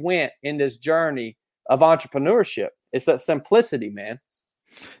as we've went in this journey of entrepreneurship. It's that simplicity, man.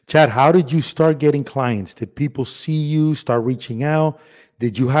 Chad, how did you start getting clients? Did people see you, start reaching out?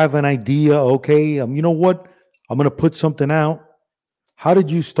 Did you have an idea? Okay, you know what? I'm going to put something out. How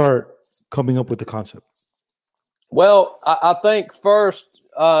did you start coming up with the concept? Well, I think first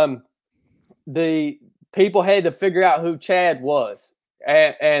the people had to figure out who Chad was.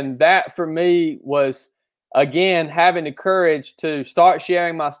 And that for me was, again, having the courage to start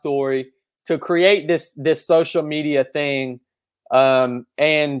sharing my story, to create this social media thing,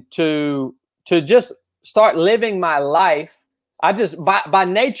 and to just start living my life. I just by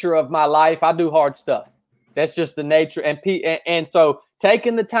nature of my life, I do hard stuff. That's just the nature. And so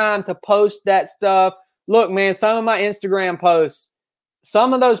taking the time to post that stuff. Look, man, some of my Instagram posts,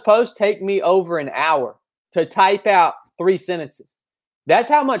 some of those posts take me over an hour to type out 3 sentences. That's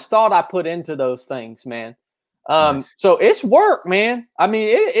how much thought I put into those things, man. Nice. So it's work, man. I mean,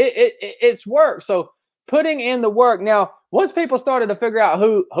 it's work. So putting in the work. Now, once people started to figure out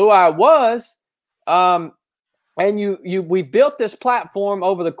who I was, and we built this platform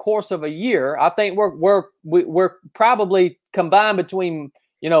over the course of a year. I think we're probably combined between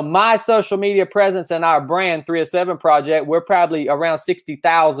my social media presence and our brand 307 Project. We're probably around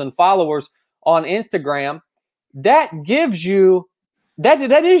 60,000 followers on Instagram. That gives you that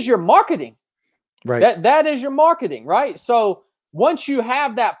is your marketing. Right. That is your marketing, right? So once you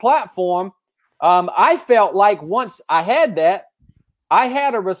have that platform, I felt like once I had that, I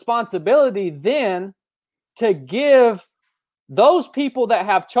had a responsibility then to give those people that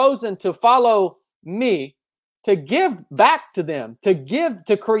have chosen to follow me, to give back to them,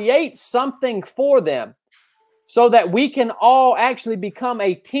 to create something for them so that we can all actually become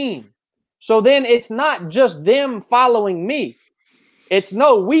a team. So then it's not just them following me.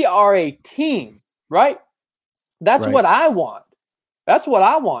 We are a team. Right? That's right. What I want. That's what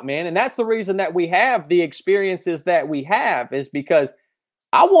I want, man. And that's the reason that we have the experiences that we have, is because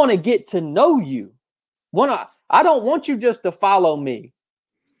I want to get to know you. I don't want you just to follow me.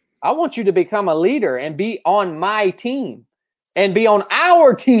 I want you to become a leader and be on my team. and be on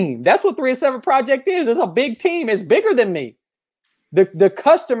our team. That's what 3-7 Project is. It's a big team. It's bigger than me. The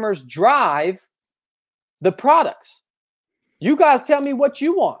customers drive the products. You guys tell me what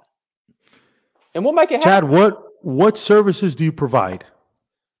you want, and we'll make it happen. Chad, what services do you provide?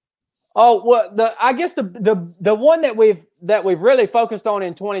 Oh, well, I guess the one that we've really focused on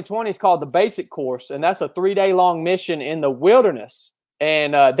in 2020 is called the Basic Course, and that's a 3-day long mission in the wilderness,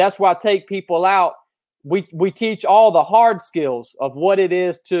 and that's where I take people out. We teach all the hard skills of what it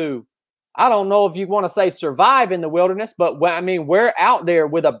is to, I don't know if you want to say survive in the wilderness, but we're out there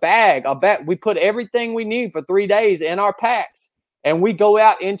with a bag. We put everything we need for 3 days in our packs, and we go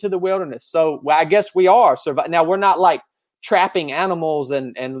out into the wilderness. So I guess we are surviving. Now, we're not like trapping animals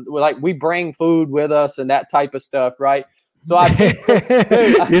and we bring food with us and that type of stuff, right? So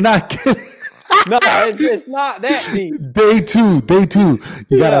You're not kidding. No, it's not that deep. Day two.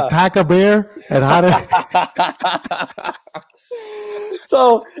 You got to attack a bear and how to.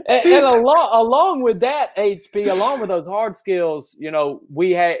 So, and along with that, HP, along with those hard skills,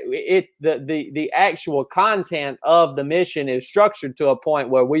 we had it. The actual content of the mission is structured to a point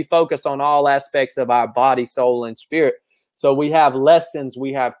where we focus on all aspects of our body, soul, and spirit. So we have lessons,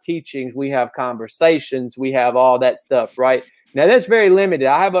 we have teachings, we have conversations, we have all that stuff, right? Now, that's very limited.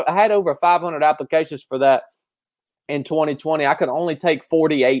 I had over 500 applications for that in 2020. I could only take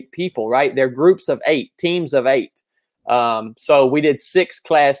 48 people, right? They're groups of 8, teams of 8. So we did 6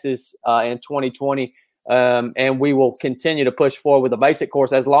 classes in 2020, and we will continue to push forward with the basic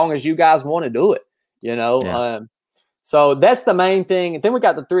course as long as you guys want to do it, Yeah. So that's the main thing. And then we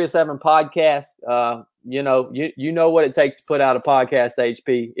got the 3-7 podcast. You know what it takes to put out a podcast,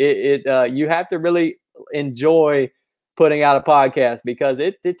 HP. You have to really enjoy putting out a podcast because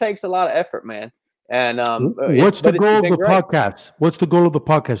it takes a lot of effort, man. And what's the goal of the podcast? What's the goal of the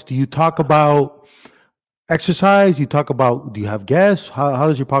podcast? Do you talk about exercise? Do you have guests? How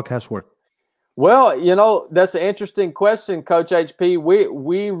does your podcast work? Well, that's an interesting question, Coach HP.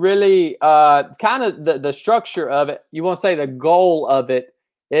 We really kind of the structure of it. You want to say the goal of it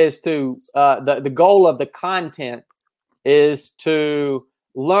is to the goal of the content is to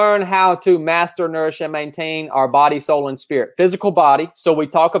learn how to master, nourish, and maintain our body, soul, and spirit. Physical body. So we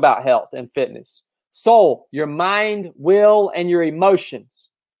talk about health and fitness. Soul, your mind, will, and your emotions,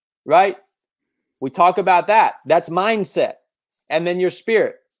 right? We talk about that. That's mindset. And then your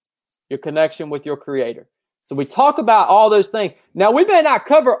spirit, your connection with your creator. So we talk about all those things. Now, we may not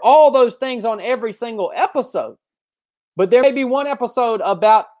cover all those things on every single episode, but there may be one episode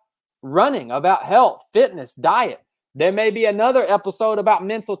about running, about health, fitness, diet. There may be another episode about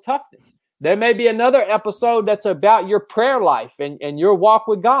mental toughness. There may be another episode that's about your prayer life and your walk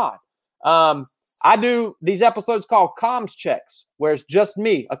with God. I do these episodes called comms checks, where it's just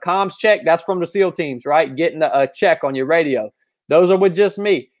me. A comms check, that's from the SEAL teams, right? Getting a check on your radio. Those are with just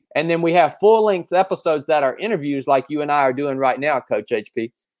me. And then we have full-length episodes that are interviews like you and I are doing right now, Coach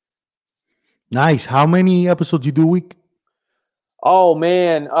HP. Nice. How many episodes you do a week? Oh,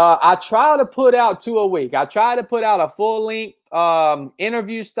 man. I try to put out 2 a week. I try to put out a full-length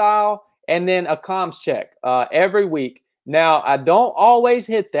interview style and then a comms check every week. Now, I don't always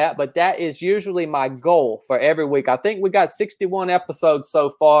hit that, but that is usually my goal for every week. I think we got 61 episodes so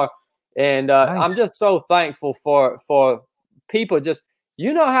far, and nice. I'm just so thankful for people just –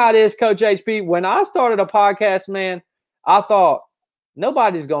 you know how it is, Coach HP. When I started a podcast, man, I thought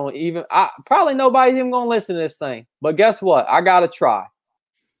nobody's going to even – probably nobody's even going to listen to this thing. But guess what? I got to try.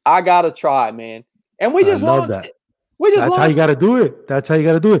 Man. And we just launched it. That's how you got to do it.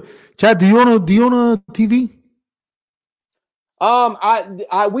 Chad, do you own a TV?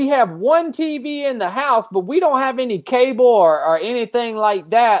 We have one TV in the house, but we don't have any cable or anything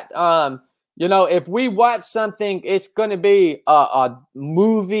like that. If we watch something, it's going to be a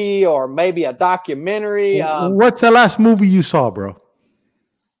movie or maybe a documentary. What's the last movie you saw, bro?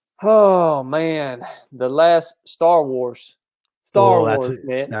 Oh, man. The last Star Wars.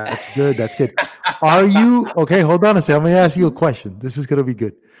 Man. That's good. Are you – okay, hold on a second. Let me ask you a question. This is going to be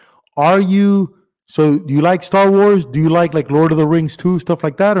good. Are you – so do you like Star Wars? Do you like Lord of the Rings too, stuff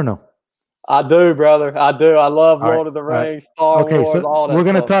like that or no? I do, brother. I do. I love Lord of the Rings, Star Wars, so all that. We're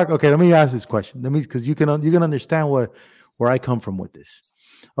gonna talk. Okay, let me ask this question. Because you can understand where I come from with this.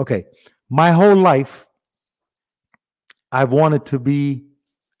 Okay, my whole life, I've wanted to be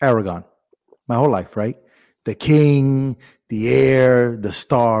Aragorn. My whole life, right? The king, the heir, the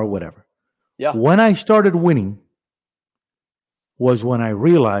star, whatever. Yeah. When I started winning, was when I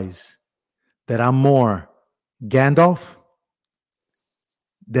realized that I'm more Gandalf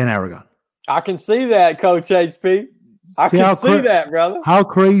than Aragorn. I can see that, Coach HP. I can see that, brother. How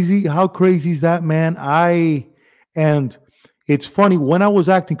crazy is that, man? It's funny when I was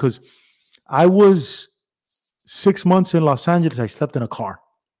acting, because I was 6 months in Los Angeles. I slept in a car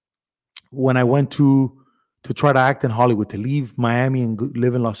when I went to try to act in Hollywood, to leave Miami and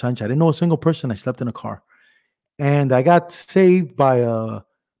live in Los Angeles. I didn't know a single person. I slept in a car. And I got saved by there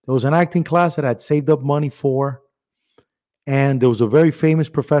was an acting class that I'd saved up money for. And there was a very famous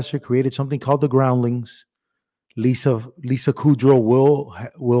professor created something called the Groundlings. Lisa Kudrow,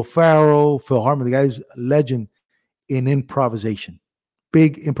 Will Ferrell, Phil Hartman, the guy who's a legend in improvisation.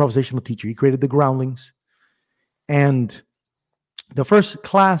 Big improvisational teacher. He created the Groundlings. And the first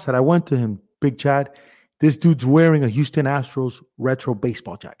class that I went to him, Big Chad, this dude's wearing a Houston Astros retro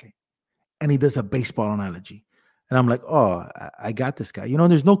baseball jacket. And he does a baseball analogy. And I'm like, oh, I got this guy.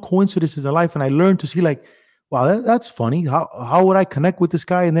 There's no coincidences in life. And I learned to see, like, wow, that's funny. How would I connect with this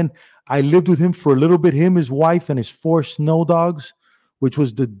guy? And then I lived with him for a little bit, him, his wife, and his 4 snow dogs, which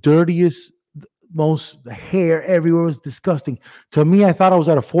was the dirtiest, most hair everywhere, was disgusting. To me, I thought I was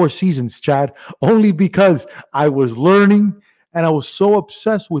at a Four Seasons, Chad, only because I was learning, and I was so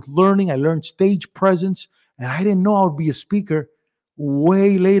obsessed with learning. I learned stage presence, and I didn't know I would be a speaker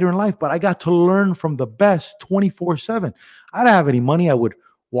way later in life, but I got to learn from the best 24/7. I didn't have any money. I would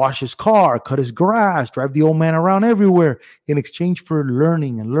wash his car, cut his grass, drive the old man around everywhere in exchange for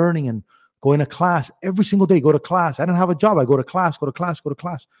learning and going to class every single day. Go to class. I didn't have a job. I go to class.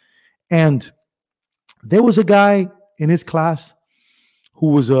 And there was a guy in his class who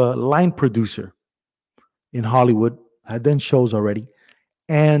was a line producer in Hollywood, had done shows already.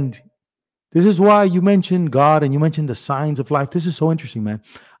 And this is why you mentioned God and you mentioned the signs of life. This is so interesting, man.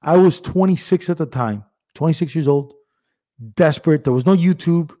 I was 26 at the time, 26 years old, desperate. There was no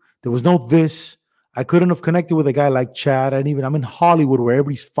YouTube. There was no this. I couldn't have connected with a guy like Chad. I'm in Hollywood where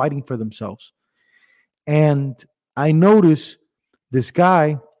everybody's fighting for themselves. And I noticed this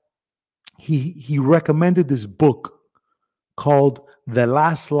guy, he recommended this book called The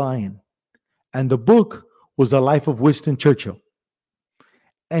Last Lion. And the book was the life of Winston Churchill.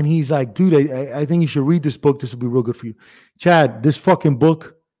 And he's like, dude, I think you should read this book. This will be real good for you. Chad, this fucking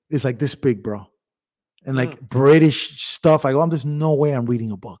book is like this big, bro. And like British stuff. I go, there's no way I'm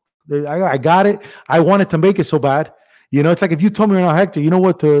reading a book. I got it. I wanted to make it so bad. It's like if you told me right now, Hector, you know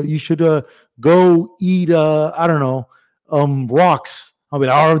what? You should go eat, rocks. I'll be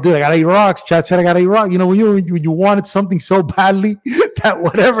like, oh, dude, I got to eat rocks. Chad said I got to eat rocks. When you wanted something so badly that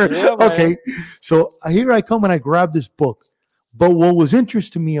whatever. Yeah, okay. So here I come and I grab this book. But what was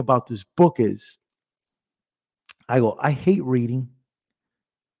interesting to me about this book is, I hate reading.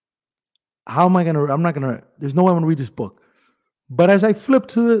 How am I going to, there's no way I'm going to read this book. But as I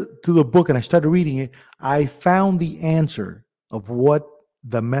flipped to the book and I started reading it, I found the answer of what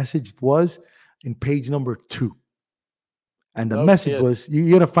the message was in page number 2. And the message was, you're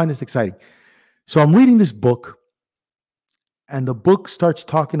going to find this exciting. So I'm reading this book, and the book starts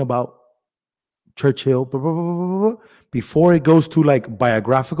talking about Churchill, blah, blah, blah, blah, blah. Before it goes to like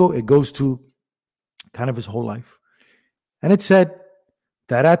biographical, it goes to kind of his whole life. And it said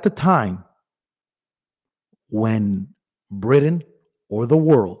that at the time when Britain or the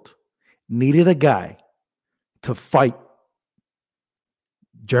world needed a guy to fight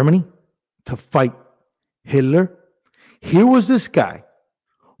Germany, to fight Hitler, here was this guy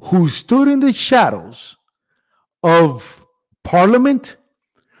who stood in the shadows of Parliament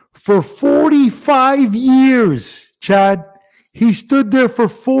for 45 years, Chad. He stood there for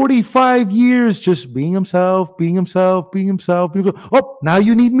 45 years just being himself. Oh, now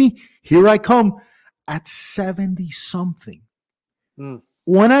you need me? Here I come at 70-something.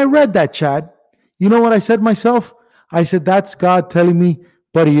 When I read that, Chad, you know what I said myself? I said, that's God telling me,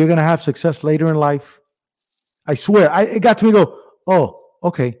 buddy, you're going to have success later in life. I swear. It got to me go, oh,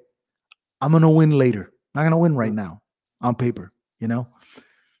 okay. I'm going to win later. Not going to win right now on paper,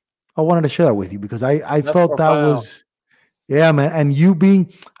 I wanted to share that with you because I felt that was, yeah, man. And you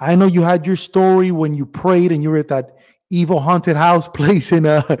I know you had your story when you prayed and you were at that evil haunted house place in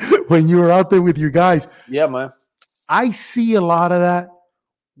when you were out there with your guys. Yeah, man. I see a lot of that.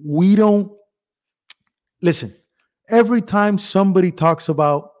 We don't listen. Every time somebody talks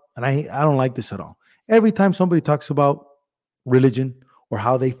about, and I don't like this at all. Every time somebody talks about religion or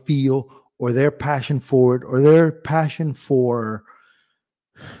how they feel or their passion for it or their passion for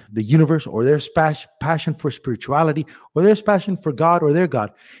the universe or their passion for spirituality or their passion for God or their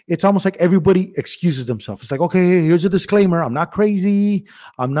God, it's almost like everybody excuses themselves. It's like, okay, here's a disclaimer. I'm not crazy.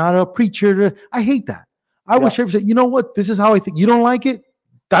 I'm not a preacher. I hate that. I wish everybody said, you know what? This is how I think. You don't like it?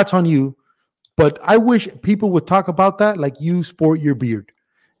 That's on you. But I wish people would talk about that like you sport your beard.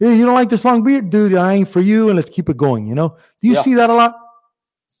 Hey, you don't like this long beard? Dude, I ain't for you, and let's keep it going, Do you see that a lot?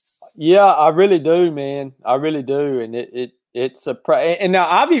 Yeah, I really do, man. I really do. And it It's and now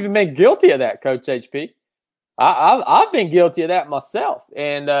I've even been guilty of that, Coach HP. I've been guilty of that myself,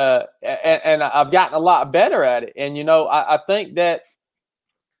 and I've gotten a lot better at it. And I think that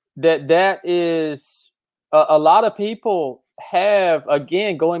is a lot of people have,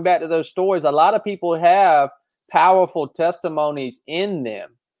 again, going back to those stories, a lot of people have powerful testimonies in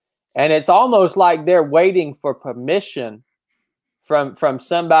them, and it's almost like they're waiting for permission from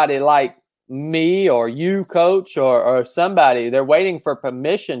somebody like me or you, Coach, or somebody. They're waiting for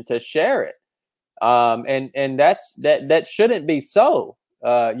permission to share it. And that shouldn't be so.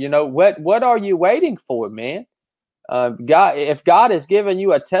 What are you waiting for, man? If God has given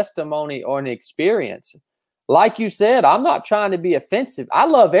you a testimony or an experience, like you said, I'm not trying to be offensive. I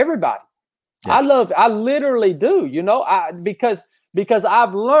love everybody. Yeah. I literally do, because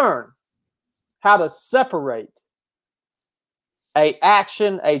I've learned how to separate a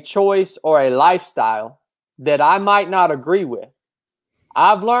action, a choice, or a lifestyle that I might not agree with.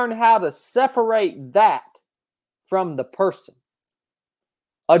 I've learned how to separate that from the person.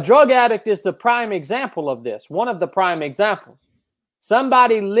 A drug addict is the prime example of this. One of the prime examples.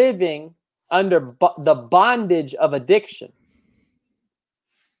 Somebody living under the bondage of addiction.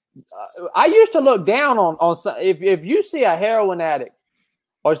 I used to look down on if you see a heroin addict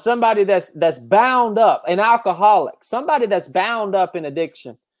or somebody that's bound up, an alcoholic, somebody that's bound up in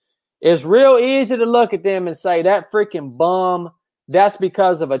addiction, it's real easy to look at them and say, that freaking bum, that's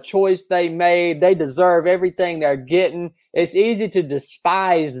because of a choice they made. They deserve everything they're getting. It's easy to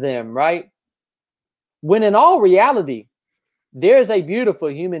despise them, right? When in all reality, there's a beautiful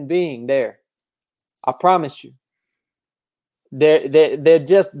human being there. I promise you.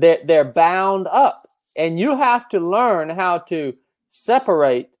 They're bound up. And you have to learn how to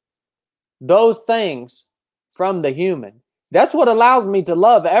separate those things from the human. That's what allows me to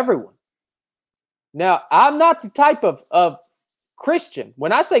love everyone. Now, I'm not the type of Christian.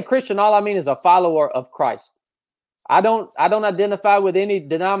 When I say Christian, all I mean is a follower of Christ. I don't identify with any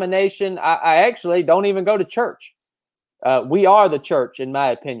denomination. I actually don't even go to church. We are the church, in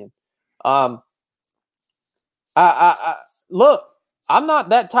my opinion. Look, I'm not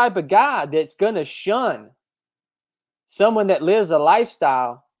that type of guy that's going to shun someone that lives a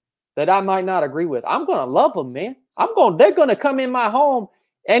lifestyle that I might not agree with. I'm going to love them, man. They're going to come in my home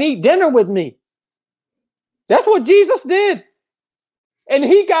and eat dinner with me. That's what Jesus did. And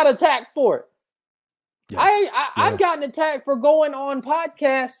he got attacked for it. Yeah. I've gotten attacked for going on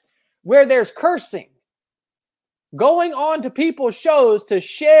podcasts where there's cursing. Going on to people's shows to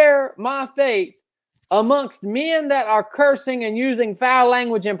share my faith amongst men that are cursing and using foul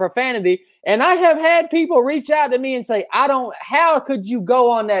language and profanity. And I have had people reach out to me and say, how could you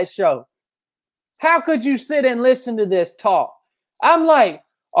go on that show? How could you sit and listen to this talk? I'm like,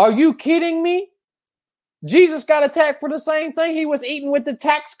 are you kidding me? Jesus got attacked for the same thing. He was eating with the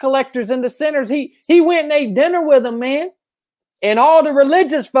tax collectors and the sinners. He went and ate dinner with them, man. And all the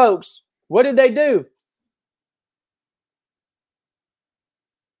religious folks, what did they do?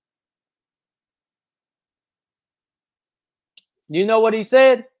 You know what he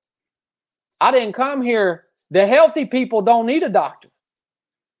said? I didn't come here. The healthy people don't need a doctor.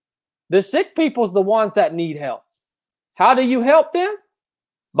 The sick people's the ones that need help. How do you help them?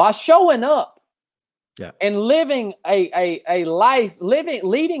 By showing up. Yeah. And living a life,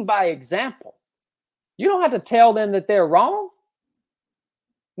 leading by example. You don't have to tell them that they're wrong.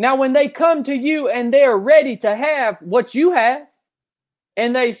 Now, when they come to you and they're ready to have what you have,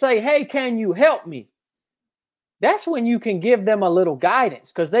 and they say, hey, can you help me? That's when you can give them a little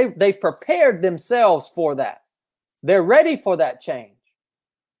guidance, because they've prepared themselves for that. They're ready for that change.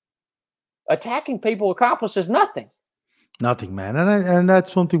 Attacking people accomplishes nothing. Nothing, man. And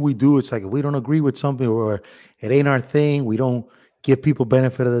that's something we do. It's like, if we don't agree with something or it ain't our thing, we don't give people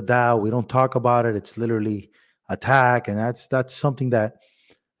benefit of the doubt. We don't talk about it. It's literally attack. And that's something that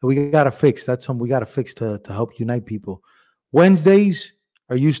we got to fix. That's something we got to fix to help unite people. Wednesdays,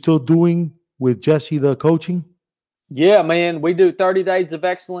 are you still doing with Jesse the coaching? Yeah, man. We do 30 Days of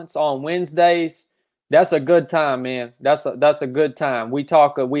Excellence on Wednesdays. That's a good time, man. That's a good time.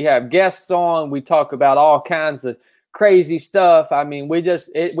 We have guests on. We talk about all kinds of crazy stuff. I mean, we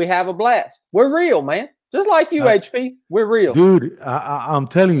have a blast. We're real, man. Just like you, HP. We're real. Dude, I'm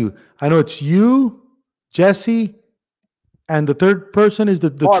telling you. I know it's you, Jesse, and the third person is the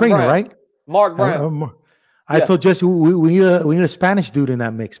trainer, Brown. right? Mark Brown. I told Jesse we need a Spanish dude in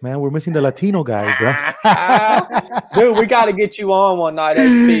that mix, man. We're missing the Latino guy, bro. Dude, we got to get you on one night,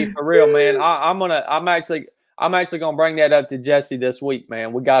 HP, for real, man. I'm actually gonna bring that up to Jesse this week,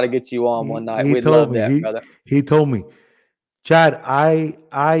 man. We got to get you on one night. We'd love that, brother. He told me, Chad.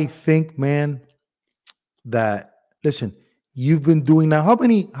 I think, man, that listen, you've been doing now.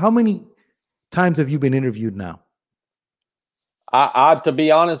 How many times have you been interviewed now? I to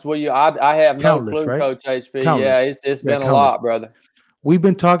be honest with you, I have Countless, no clue, right? Coach HP. Countless. Yeah, it's been a countless. lot, brother. We've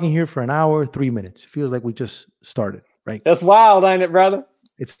been talking here for an hour, 3 minutes. Feels like we just started, right? That's wild, ain't it, brother?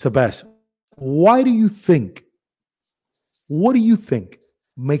 It's the best. What do you think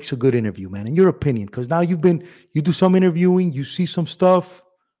makes a good interview, man, in your opinion? Because now you do some interviewing, you see some stuff.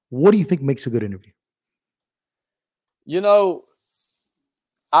 What do you think makes a good interview? You know,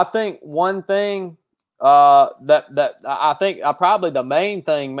 I think one thing that I think probably the main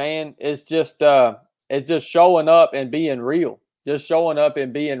thing, man, is just showing up and being real. Just showing up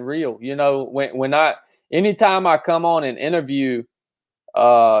and being real. You know, anytime I come on an interview,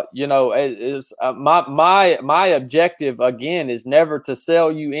 you know, is my objective again is never to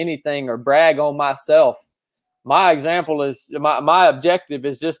sell you anything or brag on myself. My objective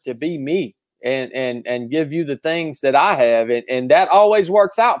is just to be me and give you the things that I have, and that always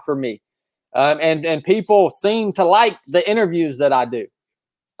works out for me. And people seem to like the interviews that I do.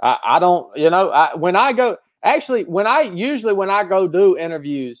 I don't, you know, when I go do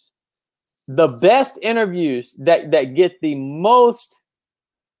interviews, the best interviews that get the most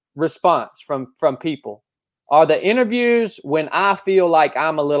response from people are the interviews when I feel like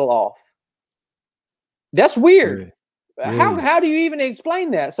I'm a little off. That's weird. Yeah. How do you even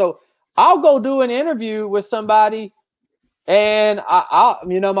explain that? So I'll go do an interview with somebody, and I'll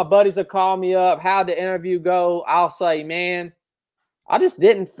you know, my buddies will call me up. How'd the interview go? I'll say, man, I just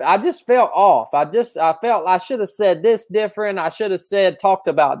felt off. I felt I should have said this different. I should have talked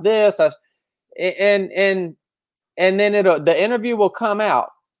about this. And then the interview will come out,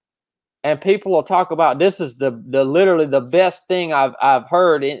 and people will talk about, this is the literally the best thing I've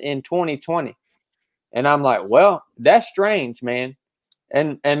heard in 2020. And I'm like, well, that's strange, man.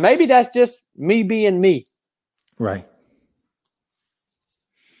 And maybe that's just me being me. Right.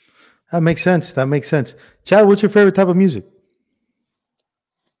 That makes sense. Chad, what's your favorite type of music?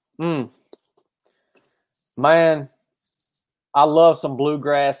 Man, I love some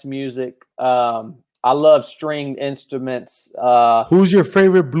bluegrass music. I love stringed instruments. Who's your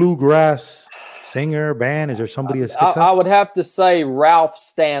favorite bluegrass singer, band? Is there somebody that sticks out? I would have to say Ralph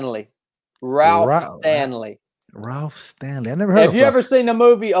Stanley. Ralph Stanley. Ralph Stanley. I never heard of him. Have you ever seen the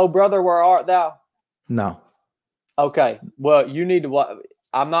movie Oh Brother, Where Art Thou? No. Okay. Well, you need to watch.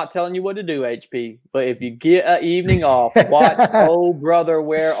 I'm not telling you what to do, HP, but if you get an evening off, watch Oh Brother,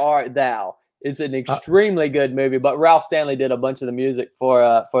 Where Art Thou? It's an extremely good movie, but Ralph Stanley did a bunch of the music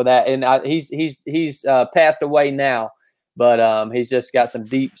for that, and he's passed away now, but he's just got some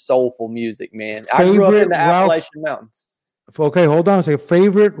deep, soulful music, man. I grew up in the Appalachian Mountains. Okay, hold on a second.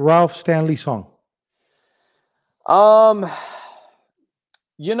 Favorite Ralph Stanley song?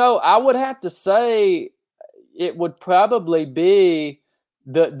 You know, I would have to say it would probably be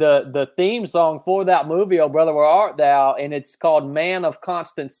the theme song for that movie, Oh Brother, Where Art Thou? And it's called Man of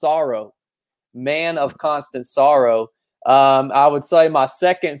Constant Sorrow. Man of Constant Sorrow. I would say my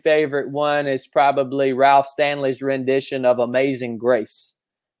second favorite one is probably Ralph Stanley's rendition of Amazing Grace.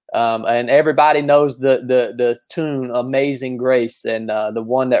 And everybody knows the tune Amazing Grace, and the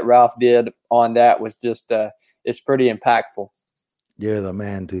one that Ralph did on that was just it's pretty impactful. You're the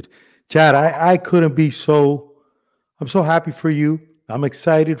man, dude. Chad, I couldn't be I'm so happy for you. I'm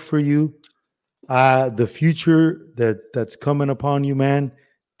excited for you. The future that's coming upon you, man.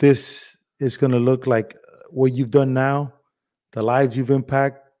 This is going to look like what you've done now, the lives you've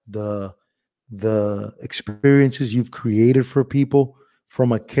impacted, the experiences you've created for people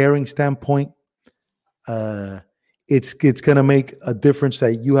from a caring standpoint. It's going to make a difference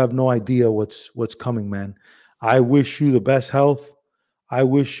that you have no idea what's coming, man. I wish you the best health. I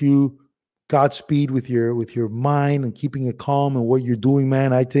wish you Godspeed with your mind and keeping it calm and what you're doing,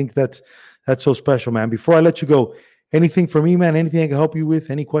 man. I think that's so special, man. Before I let you go, anything for me, man? Anything I can help you with?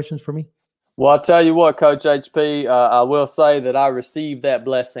 Any questions for me? Well, I'll tell you what, Coach HP, I will say that I received that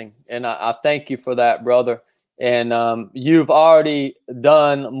blessing, and I thank you for that, brother. And you've already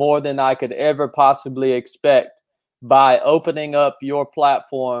done more than I could ever possibly expect by opening up your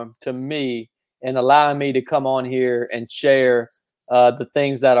platform to me and allowing me to come on here and share the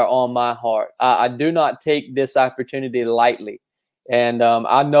things that are on my heart. I do not take this opportunity lightly. And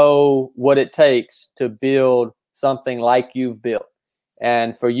I know what it takes to build something like you've built.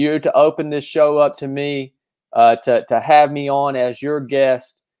 And for you to open this show up to me, to have me on as your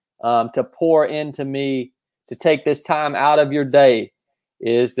guest, to pour into me, to take this time out of your day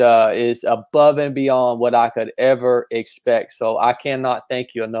is above and beyond what I could ever expect. So I cannot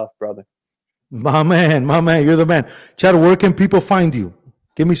thank you enough, brother. My man, you're the man. Chad, where can people find you?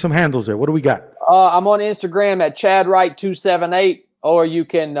 Give me some handles there. What do we got? I'm on Instagram at ChadWright278, or you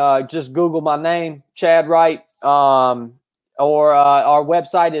can just Google my name, Chad Wright. Or our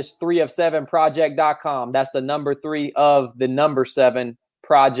website is 3of7project.com. That's the number 3 of the number 7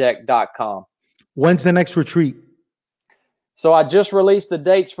 project.com. When's the next retreat? So I just released the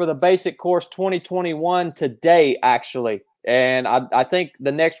dates for the basic course 2021 today, actually. And I think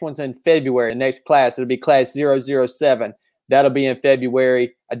the next one's in February. The next class, it'll be class 007. That'll be in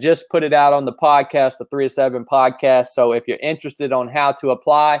February. I just put it out on the podcast, the 3 of 7 podcast. So if you're interested on how to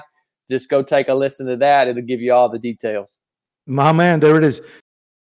apply, just go take a listen to that. It'll give you all the details. My man, there it is.